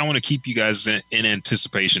because I want to keep you guys in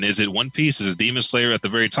anticipation. Is it One Piece? Is it Demon Slayer at the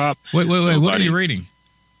very top? Wait. What are you reading?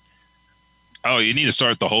 Oh, you need to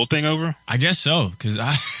start the whole thing over? I guess so, because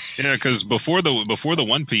because before the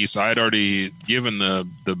One Piece, I had already given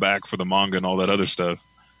the back for the manga and all that other stuff.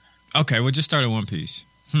 Okay, well, just start at One Piece.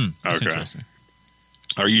 That's okay. Interesting.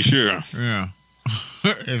 Are you sure? Yeah.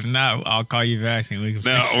 If not, I'll call you back and we can.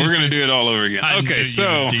 No, we're going to do it all over again. Okay,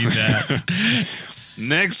 so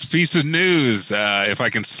next piece of news. If I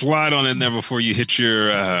can slide on in there before you hit your.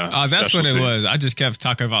 That's what it was. I just kept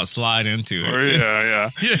talking about slide into it. Yeah.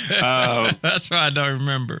 That's why I don't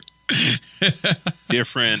remember.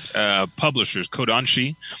 Different publishers: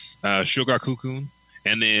 Kodansha, Shogakukan,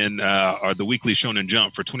 and then are the Weekly Shonen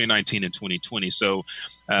Jump for 2019 and 2020. So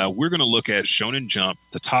we're going to look at Shonen Jump,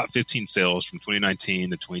 the top 15 sales from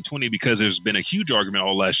 2019 to 2020, because there's been a huge argument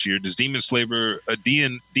all last year. Does Demon Slayer,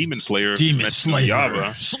 Yaiba.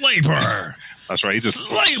 Slaver. That's right. He's a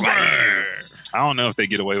slaver. I don't know if they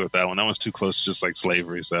get away with that one. That was too close, just like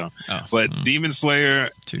slavery. But Demon Slayer,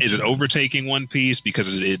 is it overtaking One Piece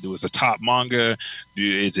because it was a top manga?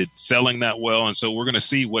 Is it selling that well? And so we're going to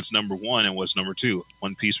see what's number one and what's number two,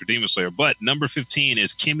 One Piece or Demon Slayer. But number 15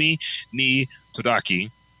 is Kimi ni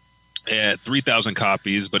Todaki at 3,000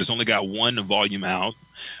 copies, but it's only got one volume out.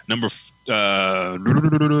 Hang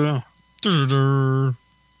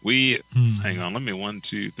on, let me 1,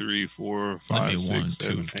 2, 3, 4, 5, 6,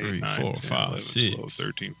 7, 8, 9, 10, 11, 12,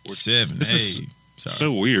 13, 14. 7, this is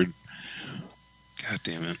so weird. God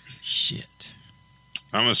damn it. Shit.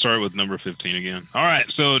 I'm going to start with number 15 again. All right,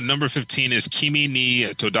 so number 15 is Kimi ni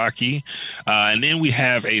Todaki. And then we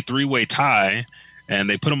have a three-way tie, and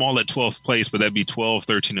they put them all at 12th place, but that'd be 12,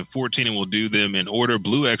 13, and 14, and we'll do them in order.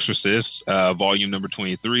 Blue Exorcist, volume number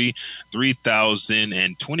 23,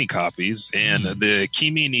 3,020 copies, and the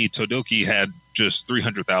Kimi ni Todaki had just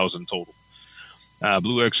 300,000 total.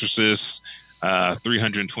 Blue Exorcist,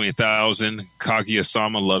 320,000.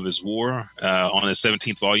 Kaguya-sama, Love is War, on the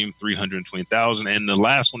 17th volume, 320,000. And the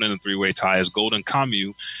last one in the three-way tie is Golden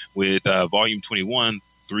Kamuy with volume 21,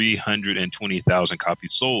 320,000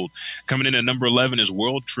 copies sold. Coming in at number 11 is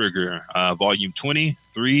World Trigger, volume 20,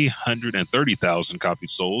 330,000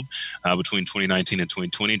 copies sold between 2019 and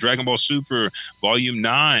 2020. Dragon Ball Super, volume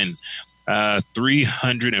 9,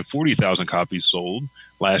 340,000 copies sold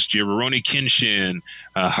last year. Rurouni Kenshin,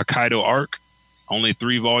 Hokkaido Arc, only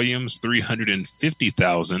 3 volumes,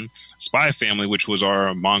 350,000. Spy Family, which was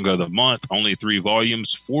our manga of the month, only 3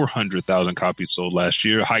 volumes, 400,000 copies sold last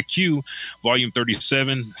year. Haikyuu, volume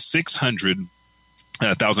 37,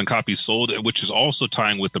 600,000 copies sold, which is also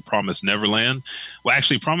tying with The Promised Neverland. Well,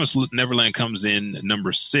 actually, Promised Neverland comes in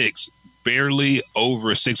number 6, barely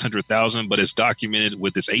over 600,000, but it's documented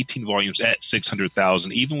with its 18 volumes at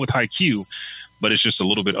 600,000, even with Haikyuu, but it's just a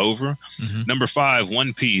little bit over. Number 5,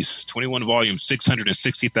 One Piece, 21 volumes,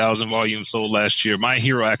 660,000 volumes sold last year. My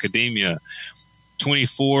Hero Academia,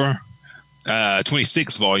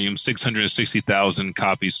 26 volumes, 660,000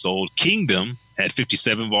 copies sold. Kingdom, at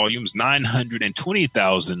 57 volumes,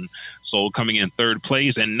 920,000 sold, coming in third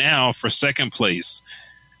place. And now for second place,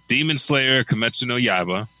 Demon Slayer Kimetsu no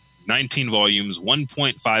Yaiba, 19 volumes,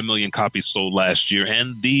 1.5 million copies sold last year.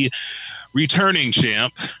 And the returning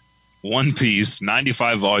champ, One Piece,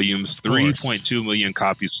 95 volumes, 3.2 million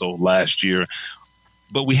copies sold last year.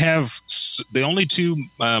 But we have the only two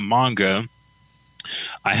manga.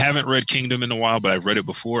 I haven't read Kingdom in a while, but I've read it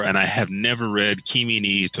before, and I have never read Kimi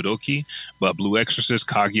ni Todaki, but Blue Exorcist,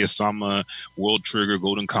 Kaguya-sama, World Trigger,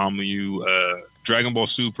 Golden Kamuy, Dragon Ball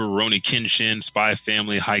Super, Rurouni Kenshin, Spy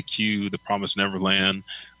Family, Haikyuu, The Promised Neverland,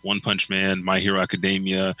 One Punch Man, My Hero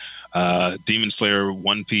Academia, Demon Slayer,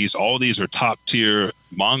 One Piece. All these are top tier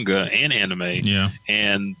manga and anime. Yeah.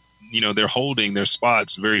 And, you know, they're holding their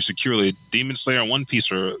spots very securely. Demon Slayer and One Piece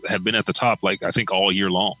have been at the top, like, I think all year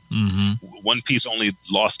long. One Piece only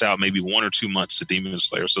lost out maybe 1 or 2 months to Demon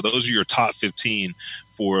Slayer. So those are your top 15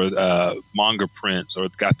 for manga prints, or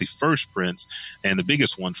got the first prints, and the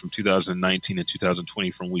biggest one from 2019 and 2020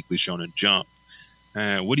 from Weekly Shonen Jump.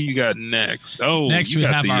 What do you got next? Oh, next we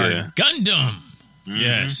have our Gundam.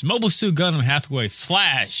 Yes, Mobile Suit Gundam Hathaway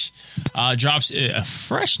Flash drops a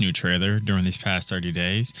fresh new trailer during these past 30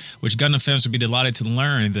 days, which Gundam fans will be delighted to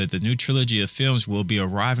learn that the new trilogy of films will be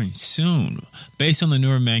arriving soon, based on the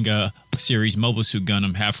newer manga series Mobile Suit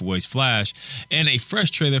Gundam Hathaway's Flash, and a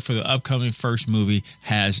fresh trailer for the upcoming first movie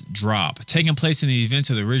has dropped. Taking place in the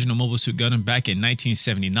events of the original Mobile Suit Gundam back in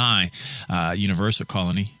 1979, Universal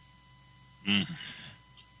Colony.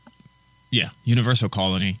 Yeah, Universal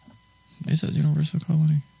Colony. Is it Universal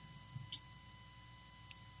Colony?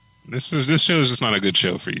 This show is just not a good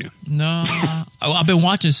show for you. No, I've been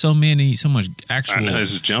watching so much actual. I know,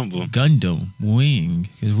 it's jumble. Gundam Wing,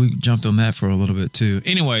 because we jumped on that for a little bit too.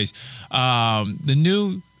 Anyways, the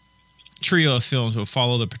new trio of films will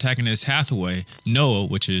follow the protagonist Hathaway, Noah,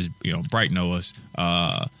 which is Bright Noah's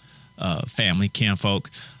family, kinfolk,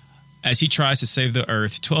 as he tries to save the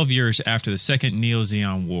Earth 12 years after the Second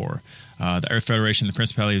Neo-Zeon War. The Earth Federation and the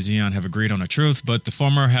Principality of Zeon have agreed on the truth, but the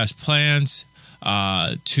former has plans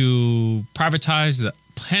to privatize the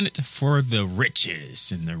planet for the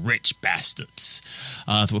riches and the rich bastards.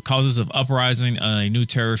 The causes of uprising, a new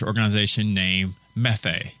terrorist organization named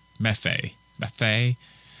Mephe.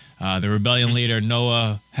 The rebellion leader,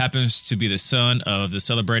 Noah, happens to be the son of the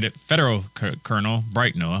celebrated federal colonel,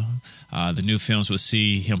 Bright Noah. The new films will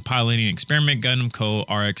see him piloting Experiment Gundam Code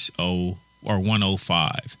RX-0 or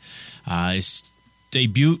 105. It's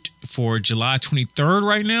debuted for July 23rd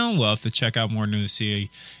right now. We'll have to check out more news to see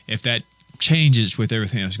if that changes with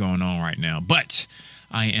everything that's going on right now. But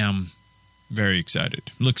I am very excited.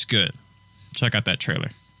 Looks good. Check out that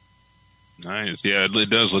trailer. Nice. Yeah, it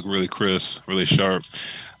does look really crisp, really sharp.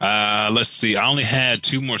 Let's see. I only had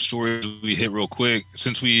 2 more stories we hit real quick.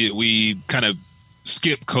 Since we kind of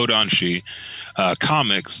skipped Kodansha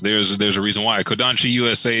Comics, there's a reason why. Kodansha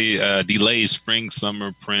USA delays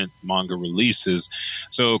spring-summer print manga releases.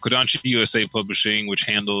 So Kodansha USA Publishing, which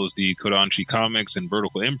handles the Kodansha Comics and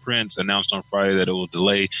Vertical Imprints, announced on Friday that it will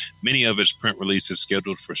delay many of its print releases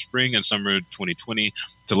scheduled for spring and summer 2020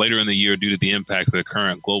 to later in the year due to the impact of the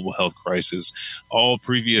current global health crisis. All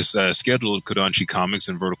previous scheduled Kodansha Comics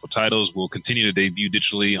and Vertical titles will continue to debut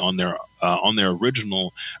digitally on their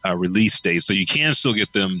original release date. So you can still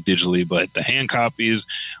get them digitally, but the hand copies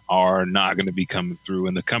are not going to be coming through.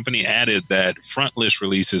 And the company added that front list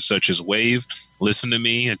releases such as Wave, Listen to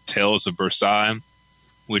Me, and Tales of Versailles,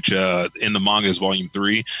 which in the manga is Volume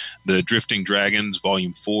 3, the Drifting Dragons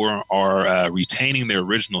Volume 4, are retaining their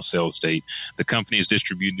original sales date. The company's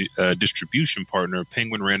distribution partner,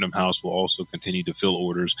 Penguin Random House, will also continue to fill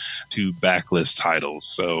orders to backlist titles.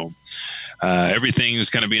 So everything is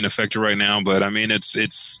kind of being affected right now, but I mean,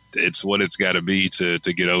 it's what it's got to be to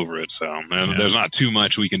get over it. So there's not too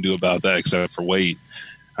much we can do about that except for wait.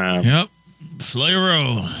 Yep. Slow your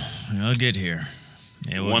roll. I'll get here.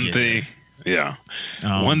 One thing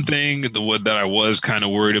that I was kind of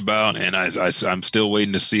worried about, and I'm still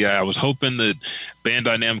waiting to see. I was hoping that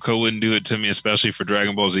Bandai Namco wouldn't do it to me, especially for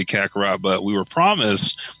Dragon Ball Z Kakarot, but we were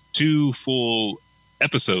promised 2 full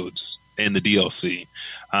episodes in the DLC.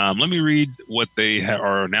 Let me read what they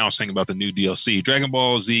are now saying about the new DLC. Dragon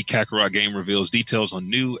Ball Z Kakarot game reveals details on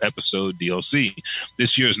new episode DLC.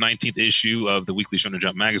 This year's 19th issue of the Weekly Shonen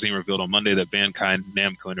Jump magazine revealed on Monday that Bandai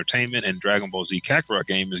Namco Entertainment and Dragon Ball Z Kakarot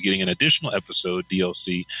game is getting an additional episode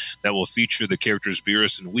DLC that will feature the characters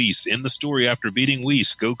Beerus and Whis. In the story, after beating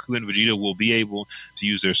Whis, Goku and Vegeta will be able to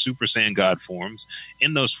use their Super Saiyan God forms.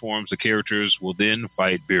 In those forms, the characters will then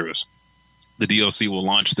fight Beerus. The DLC will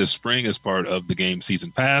launch this spring as part of the game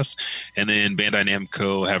Season Pass. And then Bandai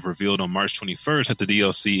Namco have revealed on March 21st that the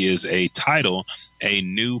DLC is a title, A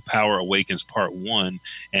New Power Awakens Part 1,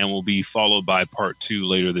 and will be followed by Part 2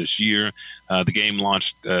 later this year. The game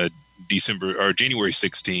launched January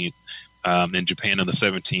 16th in Japan and the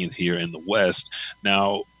 17th here in the West.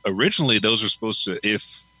 Now, originally, those are supposed to,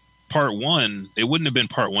 if Part 1, it wouldn't have been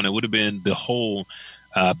Part 1, it would have been the whole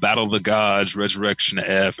Battle of the Gods, Resurrection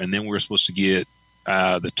F, and then we were supposed to get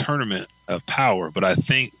the Tournament of Power. But I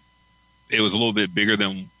think it was a little bit bigger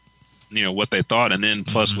than what they thought. And then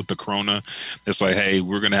plus with the Corona, it's like, hey,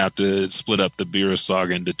 we're going to have to split up the Beerus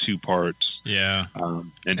saga into 2 parts. Yeah,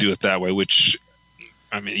 and do it that way. Which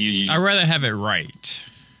I mean, I'd rather have it right.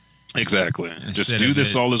 Exactly. Just do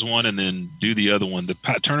this all as one, and then do the other one. The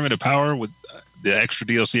Tournament of Power with the extra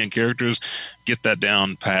DLC and characters, get that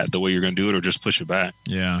down pat the way you're going to do it, or just push it back.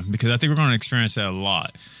 Yeah, because I think we're going to experience that a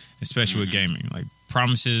lot, especially with gaming. Like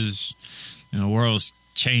promises, the world's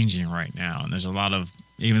changing right now, and there's a lot of,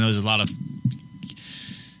 we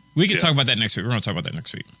could talk about that next week. We're going to talk about that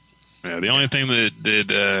next week. Yeah, the only thing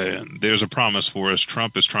that there's a promise for us.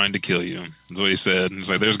 Trump is trying to kill you. That's what he said. It's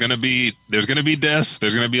like there's gonna be deaths.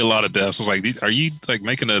 There's gonna be a lot of deaths. I was like, are you like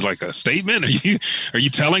making a statement? Are you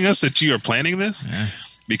telling us that you are planning this? Yeah.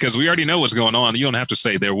 Because we already know what's going on. You don't have to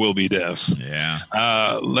say there will be deaths. Yeah.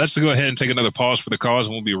 Let's go ahead and take another pause for the cause,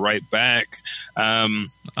 and we'll be right back. I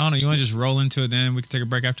don't know. You want to just roll into it, then we can take a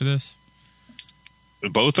break after this?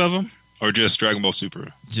 Both of them? Or just Dragon Ball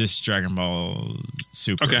Super? Just Dragon Ball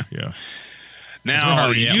Super. Okay. Yeah. Now, we're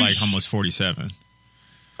already at like almost 47.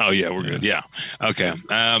 Oh, yeah, we're good. Yeah. Okay.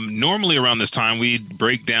 Normally around this time, we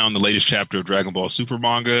break down the latest chapter of Dragon Ball Super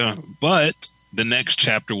manga, but the next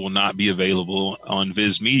chapter will not be available on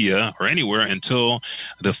Viz Media or anywhere until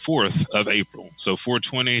the 4th of April. So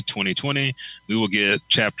 4/20/2020, we will get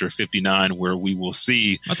chapter 59, where we will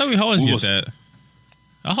see. I thought we always get that.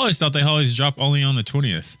 I always thought they always drop only on the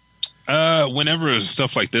 20th. Whenever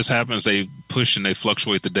stuff like this happens, they push and they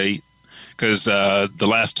fluctuate the date. Because the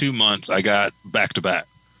last 2 months I got back to back.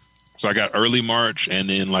 So I got early March and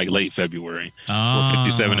then like late February for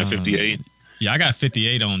 57 and 58. Yeah, I got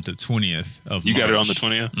 58 on the 20th of March. You got it on the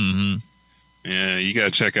 20th? Mm-hmm. Yeah, you got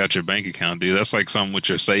to check out your bank account, dude. That's like something with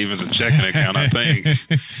your savings and checking account, I think.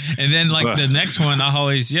 And then like the next one, they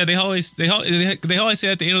always say at the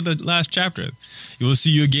end of the last chapter, we'll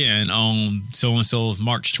see you again on so-and-so's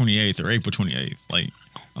March 28th or April 28th. Like,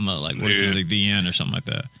 I'm not like, what is it, like the end or something like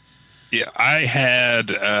that. Yeah, I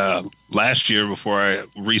had last year before I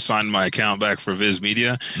re-signed my account back for Viz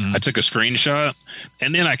Media, I took a screenshot,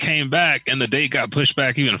 and then I came back, and the date got pushed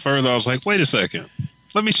back even further. I was like, wait a second.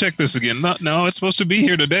 Let me check this again. No, it's supposed to be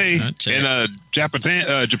here today in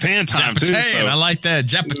Japan time, too. So. I like that.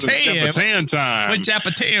 Japan time. What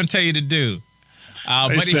Japan tell you to do?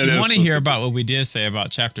 But if you want to hear about what we did say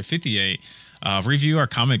about Chapter 58, review our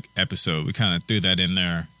comic episode. We kind of threw that in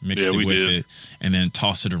there, mixed it with it, and then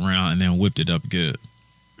tossed it around, and then whipped it up good.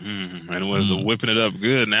 And with the whipping it up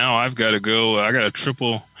good, now I've got to go. I got a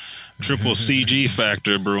triple CG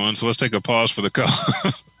factor brewing. So let's take a pause for the call,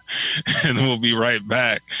 and then we'll be right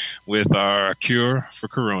back with our cure for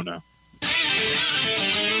Corona.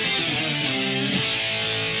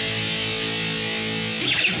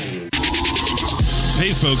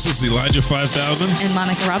 Hey folks, this is Elijah 5000 and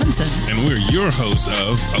Monica Robinson, and we're your host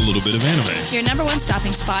of A Little Bit of Anime, your number one stopping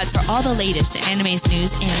spot for all the latest anime's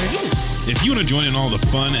news and reviews. If you want to join in all the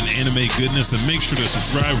fun and anime goodness, then make sure to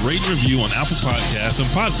subscribe, rate, and review on Apple Podcasts and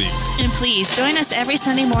Podbean. And please join us every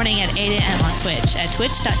Sunday morning at 8 a.m. on Twitch at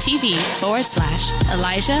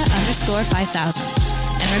twitch.tv/Elijah_5000.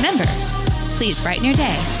 And remember, please brighten your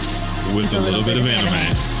day with a little bit of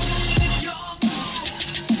anime.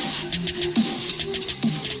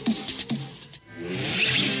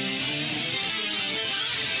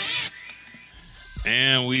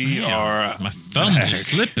 And we are. My thumbs are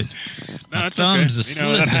slipping. No, it's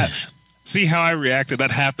okay. See how I reacted?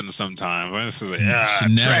 That happens sometimes. This is like,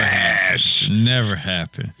 trash. Never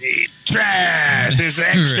happen. Hey, trash. There's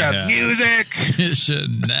extra music. It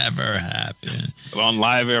should never happen. On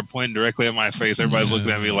live air, pointing directly at my face. Everybody's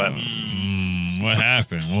looking at me like, what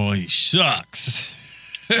happened? Well, he sucks.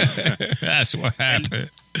 That's what happened.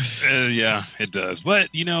 Yeah, it does. But,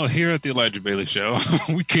 here at the Elijah Bailey Show,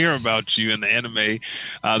 we care about you and the anime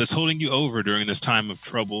that's holding you over during this time of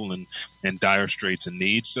trouble and dire straits and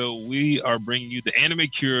need. So we are bringing you the anime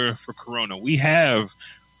cure for Corona. We have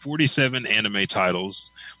 47 anime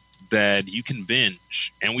titles that you can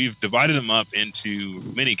binge, and we've divided them up into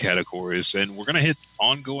many categories, and we're going to hit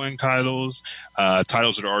ongoing titles,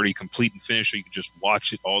 titles that are already complete and finished, so you can just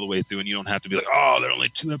watch it all the way through, and you don't have to be like, oh, there are only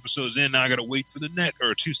 2 episodes in, now I got to wait for the next,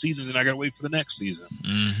 or 2 seasons, and I got to wait for the next season.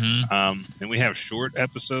 And we have short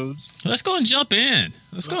episodes. Let's go and jump in.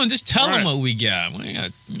 Let's go and just tell them what we got.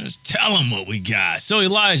 Just tell them what we got. So,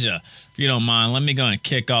 Elijah, if you don't mind, let me go and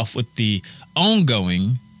kick off with the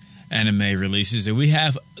ongoing anime releases that we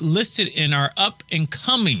have listed in our up and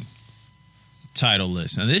coming title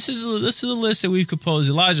list. Now, this is a list that we've composed.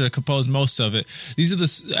 Elijah composed most of it. These are the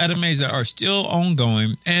animes that are still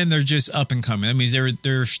ongoing and they're just up and coming. That means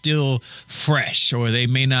they're still fresh, or they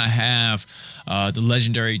may not have the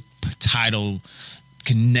legendary title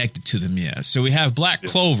connected to them yet. So we have Black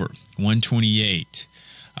Clover 128.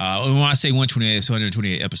 When I say 128, it's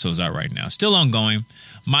 128 episodes out right now. Still ongoing.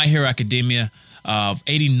 My Hero Academia of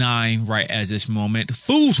 89 right as this moment.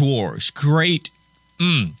 Food Wars, great.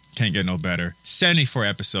 Can't get no better. 74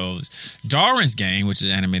 episodes. Darwin's Game, which is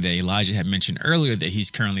an anime that Elijah had mentioned earlier that he's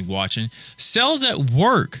currently watching. Cells at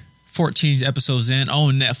Work, 14 episodes in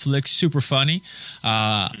on Netflix. Super funny.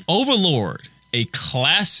 Overlord, a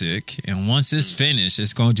classic. And once it's finished,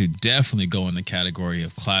 it's going to definitely go in the category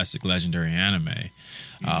of classic legendary anime.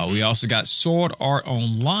 We also got Sword Art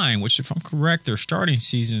Online, which, if I'm correct, they're about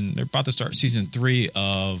to start season 3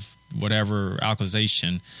 of whatever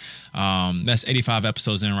Alkalization. That's 85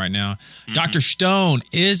 episodes in right now. Dr. Stone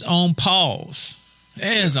is on pause.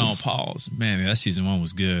 Man, that season 1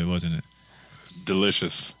 was good, wasn't it?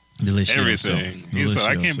 Delicious. Everything.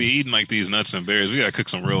 I can't be eating like these nuts and berries. We got to cook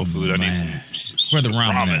some real food. I need some Where the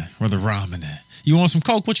ramen at? Where the ramen at? You want some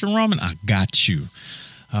Coke with your ramen? I got you.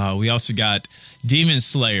 We also got Demon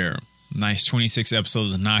Slayer. Nice 26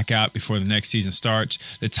 episodes of knockout before the next season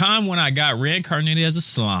starts. The time when I got reincarnated as a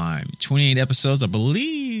slime. 28 episodes, I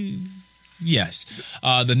believe. Yes.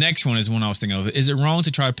 The next one is one I was thinking of. Is it wrong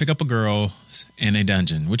to try to pick up a girl in a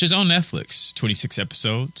dungeon, which is on Netflix, 26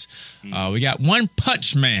 episodes. We got One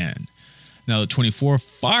Punch Man. Now, 24,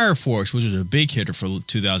 Fire Force, which was a big hitter for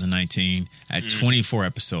 2019 at 24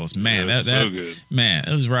 episodes. Man, that's so good. Man,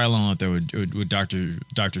 it was right along up there with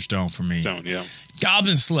Dr. Stone for me. Stone, yeah.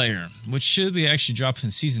 Goblin Slayer, which should be actually dropping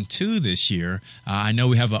in season 2 this year. I know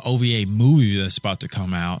we have an OVA movie that's about to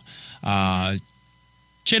come out.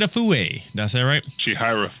 Chihara, did I say it right?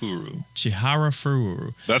 Chihara Furu.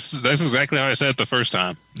 That's exactly how I said it the first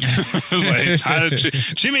time. It was like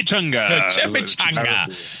Chimichanga.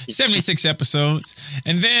 76 episodes.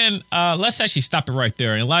 And then let's actually stop it right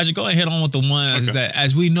there. Elijah, go ahead on with the ones that,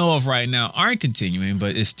 as we know of right now, aren't continuing,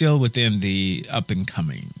 but is still within the up and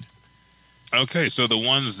coming. Okay, so the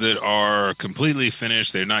ones that are completely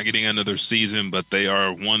finished, they're not getting another season, but they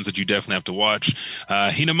are ones that you definitely have to watch.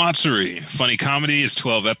 Hinamatsuri, funny comedy, is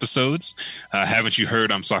 12 episodes. Haven't you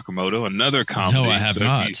heard I'm Sakamoto? Another comedy. No, I have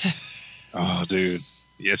not. Oh, dude.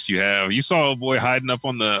 Yes, you have. You saw a boy hiding up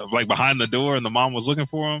on behind the door, and the mom was looking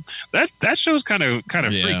for him. That show's kind of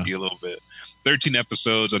freaky a little bit. 13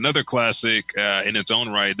 episodes, another classic in its own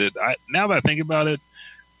right. Now that I think about it,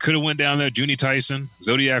 could have went down there. Junie Tyson,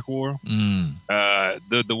 Zodiac War.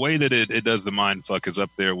 The way that it does the mind fuck is up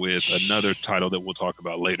there with another title that we'll talk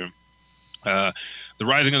about later. The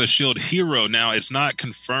Rising of the Shield Hero. Now, it's not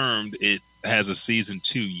confirmed it has a season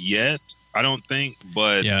 2 yet, I don't think.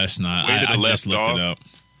 But yeah, it's not. I just looked it up.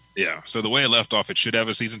 Yeah, so the way it left off, it should have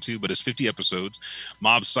a season 2, but it's 50 episodes.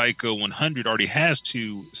 Mob Psycho 100 already has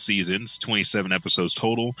 2 seasons, 27 episodes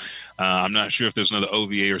total. I'm not sure if there's another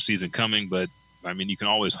OVA or season coming, but I mean, you can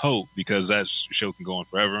always hope because that show can go on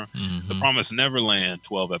forever. The Promised Neverland,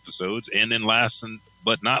 12 episodes. And then last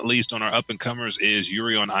but not least on our up-and-comers is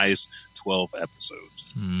Yuri on Ice, 12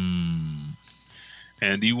 episodes.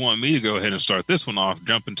 And do you want me to go ahead and start this one off,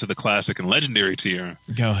 jump into the classic and legendary tier?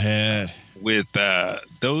 Go ahead. With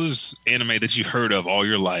those anime that you've heard of all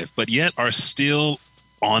your life, but yet are still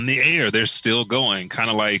on the air. They're still going, kind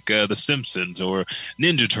of like The Simpsons or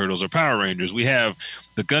Ninja Turtles or Power Rangers. We have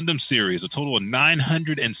the Gundam series, a total of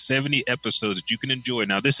 970 episodes that you can enjoy.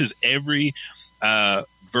 Now, this is every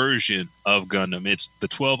version of Gundam. It's the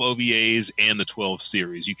 12 OVAs and the 12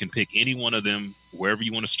 series. You can pick any one of them wherever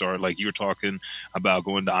you want to start. Like you were talking about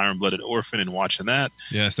going to Iron Blooded Orphan and watching that.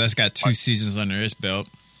 Yes, that's got 2 seasons under its belt.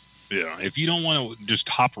 Yeah, if you don't want to just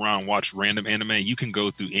hop around and watch random anime, you can go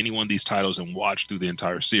through any one of these titles and watch through the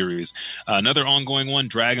entire series. Another ongoing one,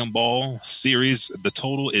 Dragon Ball series. The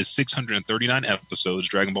total is 639 episodes.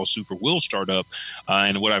 Dragon Ball Super will start up.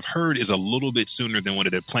 And what I've heard is a little bit sooner than what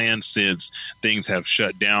it had planned since things have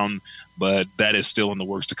shut down. But that is still in the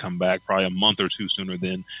works to come back, probably a month or 2 sooner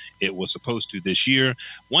than it was supposed to this year.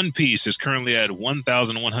 One Piece is currently at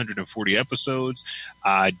 1,140 episodes.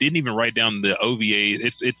 I didn't even write down the OVA.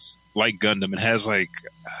 It's like Gundam. It has like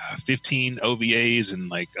 15 OVAs and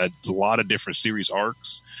like a lot of different series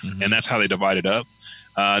arcs, and that's how they divide it up.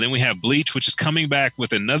 Then we have Bleach, which is coming back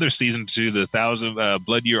with another season to the 1,000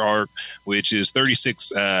 Blood Year arc, which is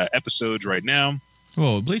 36 episodes right now.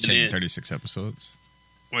 Well, Bleach had 36 episodes.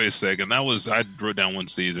 Wait a second. I wrote down 1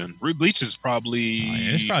 season. Bleach is probably...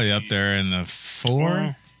 it's probably up there in the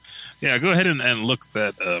 4. Yeah, go ahead and look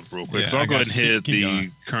that up real quick. So I'll go ahead and hit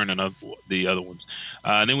the current and the other ones.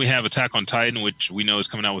 Then we have Attack on Titan, which we know is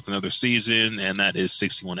coming out with another season, and that is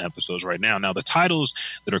 61 episodes right now. Now, the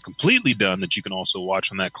titles that are completely done that you can also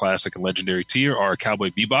watch on that classic and legendary tier are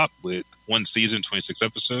Cowboy Bebop with 1 season, 26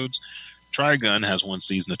 episodes. Trigun has 1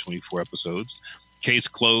 season of 24 episodes. Case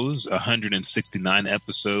Closed, 169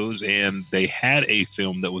 episodes, and they had a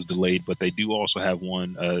film that was delayed, but they do also have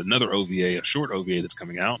another OVA, a short OVA that's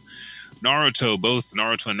coming out. Naruto, both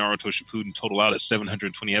Naruto and Naruto Shippuden total out at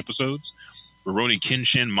 720 episodes. Rurouni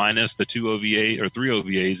Kenshin minus the 3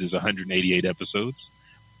 OVAs is 188 episodes.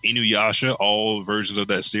 Inuyasha, all versions of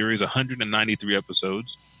that series, 193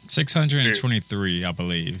 episodes. 623, I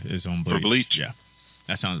believe, is on Bleach. For Bleach? Yeah.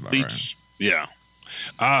 That sounds about right. Yeah.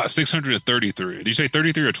 633. Did you say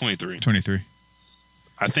 33 or 23? 23.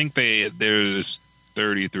 I think there's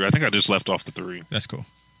 33. I think I just left off the 3. That's cool.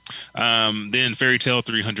 Then Fairy Tail,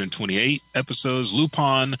 328 episodes.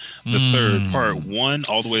 Lupin the Third, Part 1,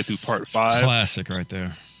 all the way through Part 5. Classic right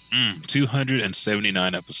there.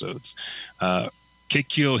 279 episodes.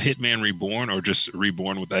 Kikyo Hitman Reborn, or just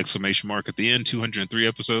Reborn with exclamation mark at the end, 203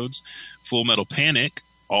 episodes. Full Metal Panic,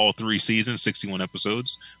 all 3 seasons, 61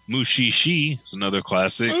 episodes. Mushishi is another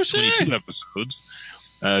classic, 22 episodes.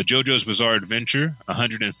 JoJo's Bizarre Adventure,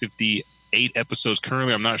 158 episodes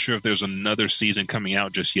currently. I'm not sure if there's another season coming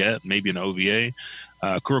out just yet, maybe an OVA.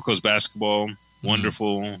 Kuroko's Basketball,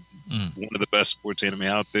 Wonderful. One of the best sports anime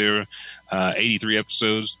out there. 83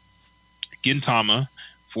 episodes. Gintama,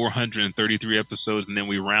 433 episodes. And then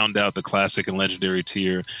we round out the classic and legendary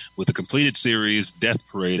tier with a completed series, Death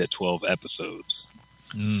Parade, at 12 episodes.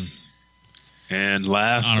 And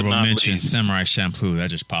last honorable but not mention, least, Samurai Champloo. That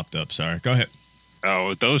just popped up. Sorry. Go ahead.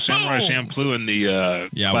 Oh, those Samurai Champloo in the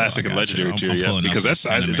classic and legendary tier, because is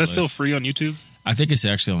that still free on YouTube? I think it's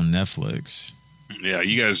actually on Netflix. Yeah,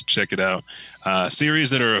 you guys check it out. Series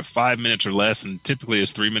that are 5 minutes or less, and typically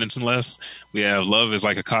it's 3 minutes and less. We have Love is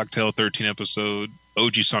Like a Cocktail, 13 episode.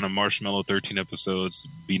 Oji-san and Marshmallow, 13 episodes.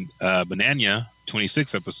 Banana,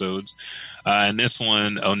 26 episodes. And this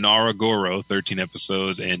one, Onara Goro, 13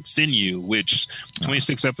 episodes. And Sinyu, which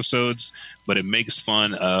 26 episodes, but it makes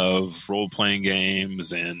fun of role-playing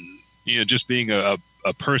games and just being a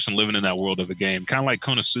person living in that world of a game. Kind of like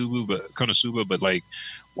Konosuba, but like,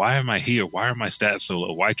 why am I here? Why are my stats so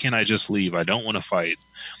low? Why can't I just leave? I don't want to fight.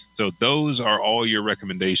 So those are all your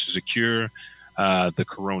recommendations to cure the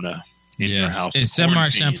corona in your house. And Samurai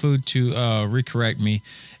Champloo, to recorrect me,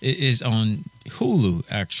 it is on Hulu,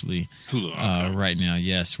 actually. Hulu, okay. Right now,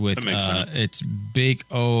 yes. With that makes sense. It's Big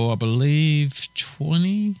O, I believe,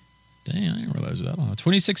 20. Dang, I didn't realize that long.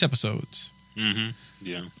 26 episodes. Mm-hmm.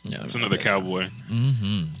 Yeah. It's another cowboy.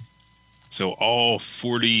 Mm-hmm. So all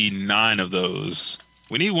 49 of those.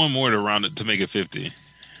 We need one more to round it to make it 50.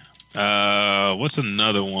 What's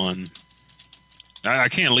another one? I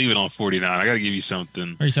can't leave it on 49. I got to give you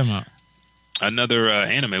something. What are you talking about? Another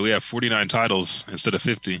anime. We have 49 titles instead of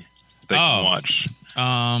 50 that they can watch.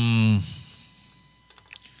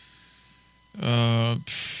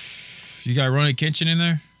 You got Rurouni Kenshin in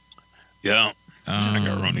there? Yeah. I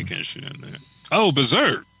got Rurouni Kenshin in there. Oh,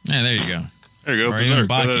 Berserk. Yeah, there you go. There you go, or Berserk.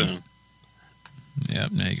 Baki.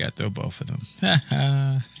 Yep, now you got to throw both of them.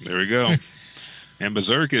 There we go. And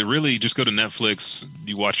Berserk, it really just go to Netflix,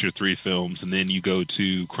 you watch your 3 films, and then you go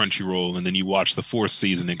to Crunchyroll, and then you watch the 4th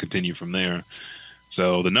season and continue from there.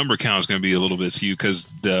 So the number count is going to be a little bit skewed because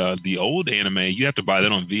the old anime, you have to buy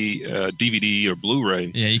that on DVD or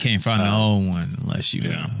Blu-ray. Yeah, you can't find the old one unless you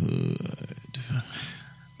in the hood.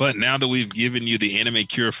 But now that we've given you the anime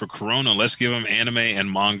cure for Corona, let's give them anime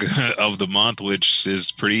and manga of the month, which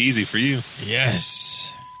is pretty easy for you.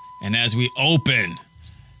 Yes. And as we open,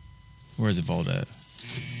 where's the vault at?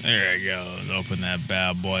 There you go. Open that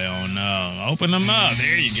bad boy on up. Open them up.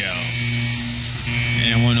 There you go.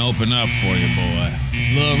 And one open up for you, boy.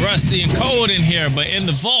 A little rusty and cold in here, but in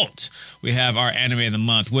the vault, we have our anime of the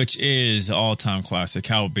month, which is the all-time classic,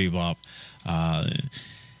 Cowboy Bebop.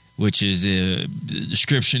 Which is the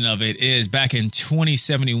description of it is back in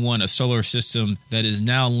 2071, a solar system that is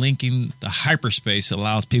now linking the hyperspace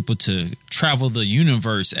allows people to travel the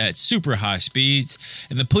universe at super high speeds.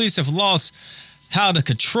 And the police have lost how to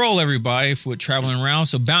control everybody with traveling around.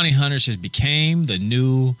 So bounty hunters has became the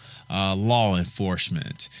new law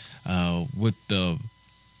enforcement. With the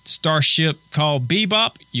starship called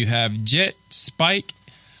Bebop, you have Jet, Spike,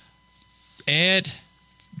 Ed,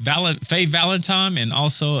 Faye Valentine, and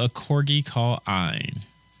also a corgi called Ein.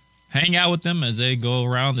 Hang out with them as they go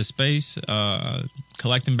around the space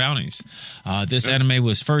collecting bounties. This anime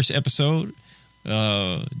was first episode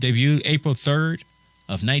debuted April 3rd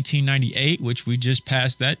of 1998, which we just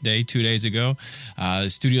passed that day 2 days ago. The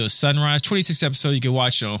studio Sunrise, 26 episodes. You can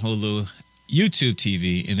watch it on Hulu, YouTube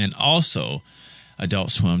TV, and then also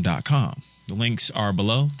AdultSwim.com. The links are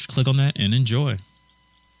below. Just click on that and enjoy.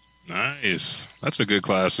 Nice. That's a good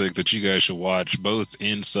classic that you guys should watch, both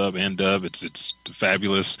in sub and dub. It's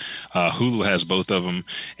fabulous. Hulu has both of them,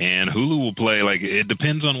 and Hulu will play, like, it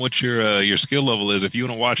depends on what your skill level is. If you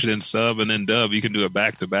want to watch it in sub and then dub, you can do it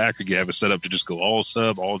back to back, or you have it set up to just go all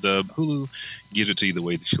sub, all dub. Hulu gives it to you the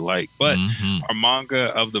way that you like. But our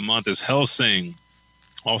manga of the month is Hellsing,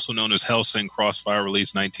 also known as Hellsing Crossfire,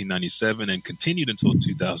 released 1997 and continued until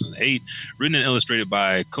 2008, written and illustrated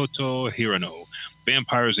by Koto Hirano.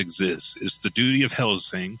 Vampires exist. It's the duty of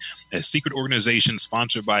Hellsing, a secret organization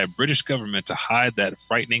sponsored by a British government, to hide that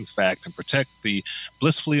frightening fact and protect the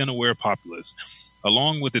blissfully unaware populace.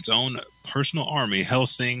 Along with its own personal army,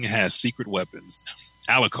 Hellsing has secret weapons.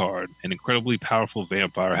 Alucard, an incredibly powerful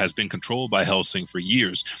vampire, has been controlled by Hellsing for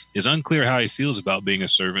years. It's unclear how he feels about being a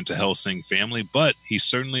servant to Hellsing family, but he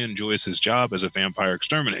certainly enjoys his job as a vampire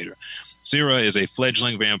exterminator. Sira is a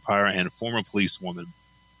fledgling vampire and former policewoman.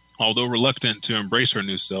 Although reluctant to embrace her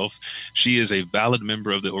new self, she is a valid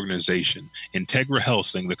member of the organization. Integra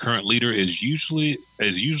Hellsing, the current leader, is usually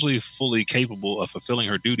is usually fully capable of fulfilling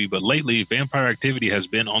her duty, but lately vampire activity has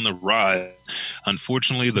been on the rise.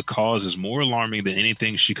 Unfortunately, the cause is more alarming than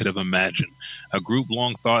anything she could have imagined. A group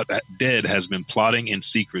long thought dead has been plotting in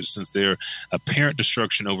secret since their apparent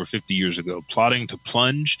destruction over 50 years ago, plotting to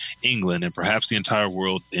plunge England and perhaps the entire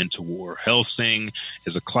world into war. Hellsing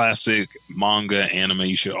is a classic manga anime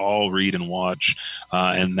you should all read and watch,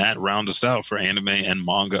 and that rounds us out for anime and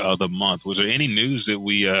manga of the month. Was there any news that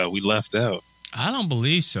we left out? I don't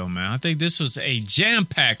believe so, man. I think this was a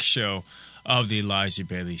jam-packed show of the Elijah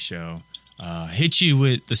Bailey Show. Hit you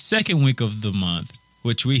with the second week of the month,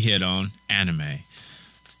 which we hit on anime.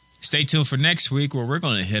 Stay tuned for next week where we're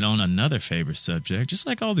going to hit on another favorite subject, just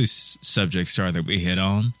like all these subjects are that we hit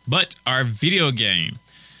on. But our video game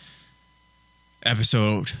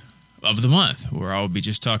episode of the month, where I'll be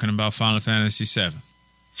just talking about Final Fantasy VII.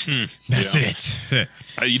 That's it.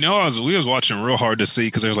 We was watching real hard to see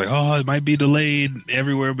because they was like, oh, it might be delayed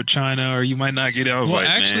everywhere but China, or you might not get it. I was like,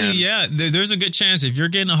 actually, man. Yeah, there's a good chance if you're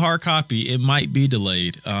getting a hard copy, it might be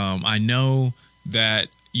delayed. I know that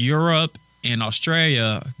Europe and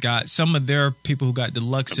Australia got some of their people who got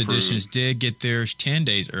deluxe editions did get theirs 10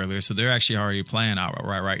 days earlier, so they're actually already playing out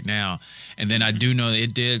right now. And then I do know that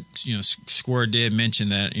it did, Square did mention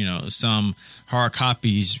that, some hard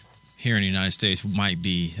copies here in the United States might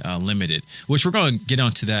be limited, which we're going to get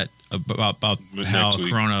onto that about how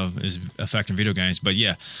Corona is affecting video games. But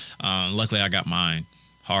yeah, luckily I got mine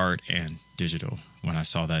hard and digital when I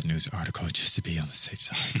saw that news article, just to be on the safe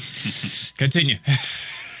side. Continue.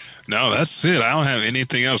 No, that's it. I don't have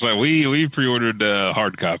anything else. Like we pre-ordered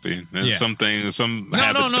hard copy. There's No,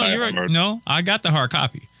 you're right. No, I got the hard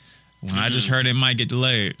copy. When I just heard it might get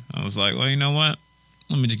delayed, I was like, well, you know what?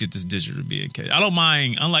 Let me just get this digital to be in case. I don't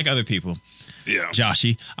mind, unlike other people. Yeah.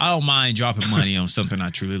 Joshy, I don't mind dropping money on something I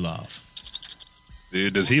truly love.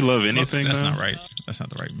 Dude, does he love anything? That's not right. That's not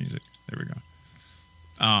the right music. There we go.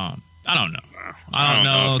 I don't know. I don't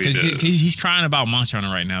know because he's crying about Monster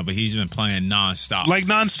Hunter right now, but he's been playing nonstop. Like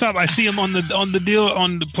nonstop. I see him on the deal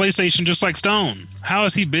on the PlayStation, just like Stone. How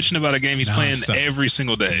is he bitching about a game he's playing every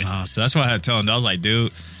single day? So that's why I had to tell him. I was like,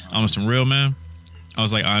 dude, I'm some real man. I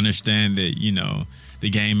was like, I understand that the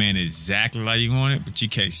game ain't exactly like you want it, but you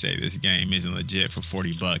can't say this game isn't legit for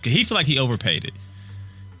 $40. Because he feel like he overpaid it.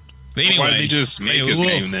 But anyway, why did he just make his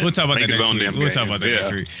game then? We'll talk about that next week.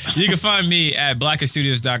 Next week. You can find me at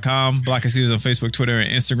blackandstudios.com, Black and Studios on Facebook, Twitter,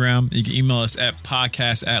 and Instagram. You can email us at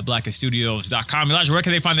podcast@blackandstudios.com. Elijah, where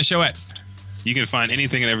can they find the show at? You can find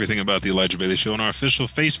anything and everything about The Elijah Bailey Show on our official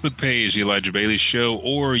Facebook page, The Elijah Bailey Show,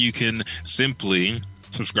 or you can simply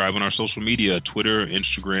subscribe on our social media, Twitter,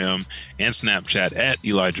 Instagram, and Snapchat at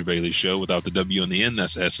Elijah Bailey Show without the W on the end.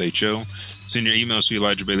 That's SHO. Send your emails to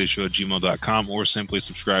ElijahBaileyShow@gmail.com or simply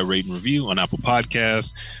subscribe, rate, and review on Apple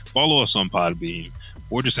Podcasts. Follow us on Podbean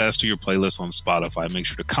or just add to your playlist on Spotify. Make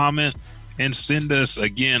sure to comment and send us,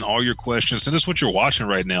 again, all your questions. Send us what you're watching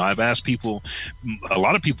right now. I've asked people, a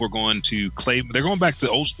lot of people are going to they're going back to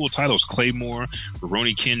old school titles, Claymore,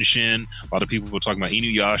 Rurouni Kenshin. A lot of people are talking about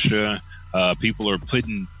Inuyasha. People are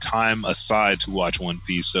putting time aside to watch One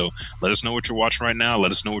Piece. So let us know what you're watching right now.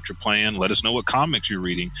 Let us know what you're playing. Let us know what comics you're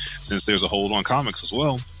reading, since there's a hold on comics as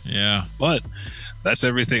well. Yeah. But that's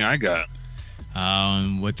everything I got.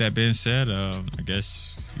 With that being said, I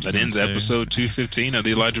guess that ends episode 215 of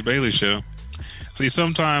The Elijah Bailey Show. See,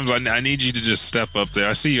 sometimes I need you to just step up there.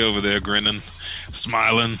 I see you over there grinning,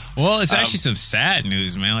 smiling. Well, it's actually some sad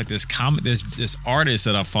news, man. Like this this artist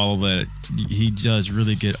that I follow, that he does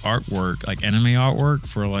really good artwork, like anime artwork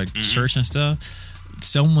for like church and stuff.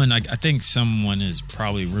 Someone, I think someone is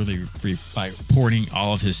probably really reporting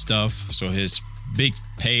all of his stuff. So his big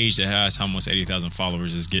page that has almost 80,000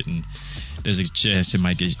 followers there's a chance it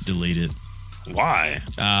might get deleted. Why?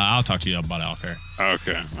 I'll talk to you about it off air.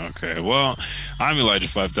 Okay. Well, I'm Elijah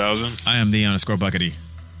 5000. I am the_Buckety.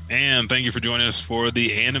 And thank you for joining us for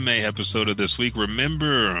the anime episode of this week.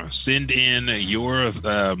 Remember, send in your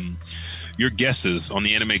guesses on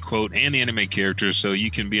the anime quote and the anime characters so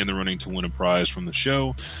you can be in the running to win a prize from the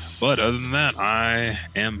show. But other than that, I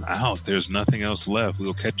am out. There's nothing else left.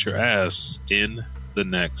 We'll catch your ass in the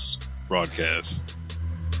next broadcast.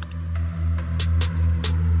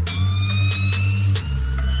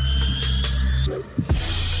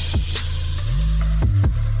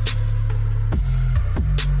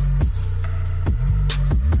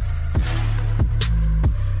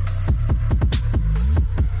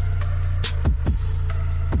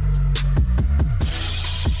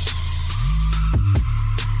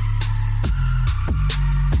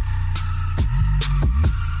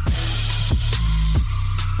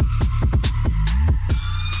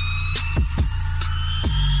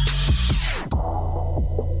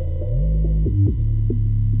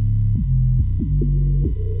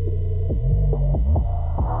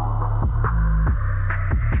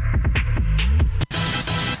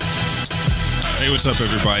 what's up,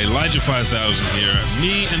 everybody? Elijah 5000 here.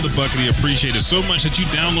 Me and the Buckety appreciate it so much that you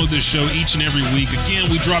download this show each and every week.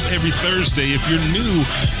 Again, we drop every Thursday. If you're new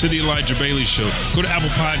to the Elijah Bailey Show, go to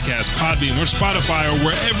Apple Podcasts, Podbean, or Spotify, or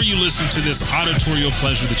wherever you listen to this auditorial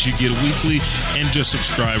pleasure that you get weekly, and just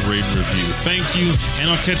subscribe, rate, and review. Thank you,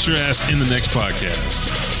 and I'll catch your ass in the next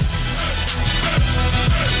podcast.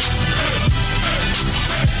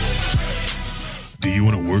 Do you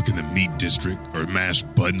want to work in the meat district or mash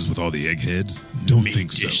buttons with all the eggheads? Don't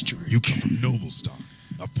think so. You come from noble stock,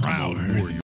 a proud warrior.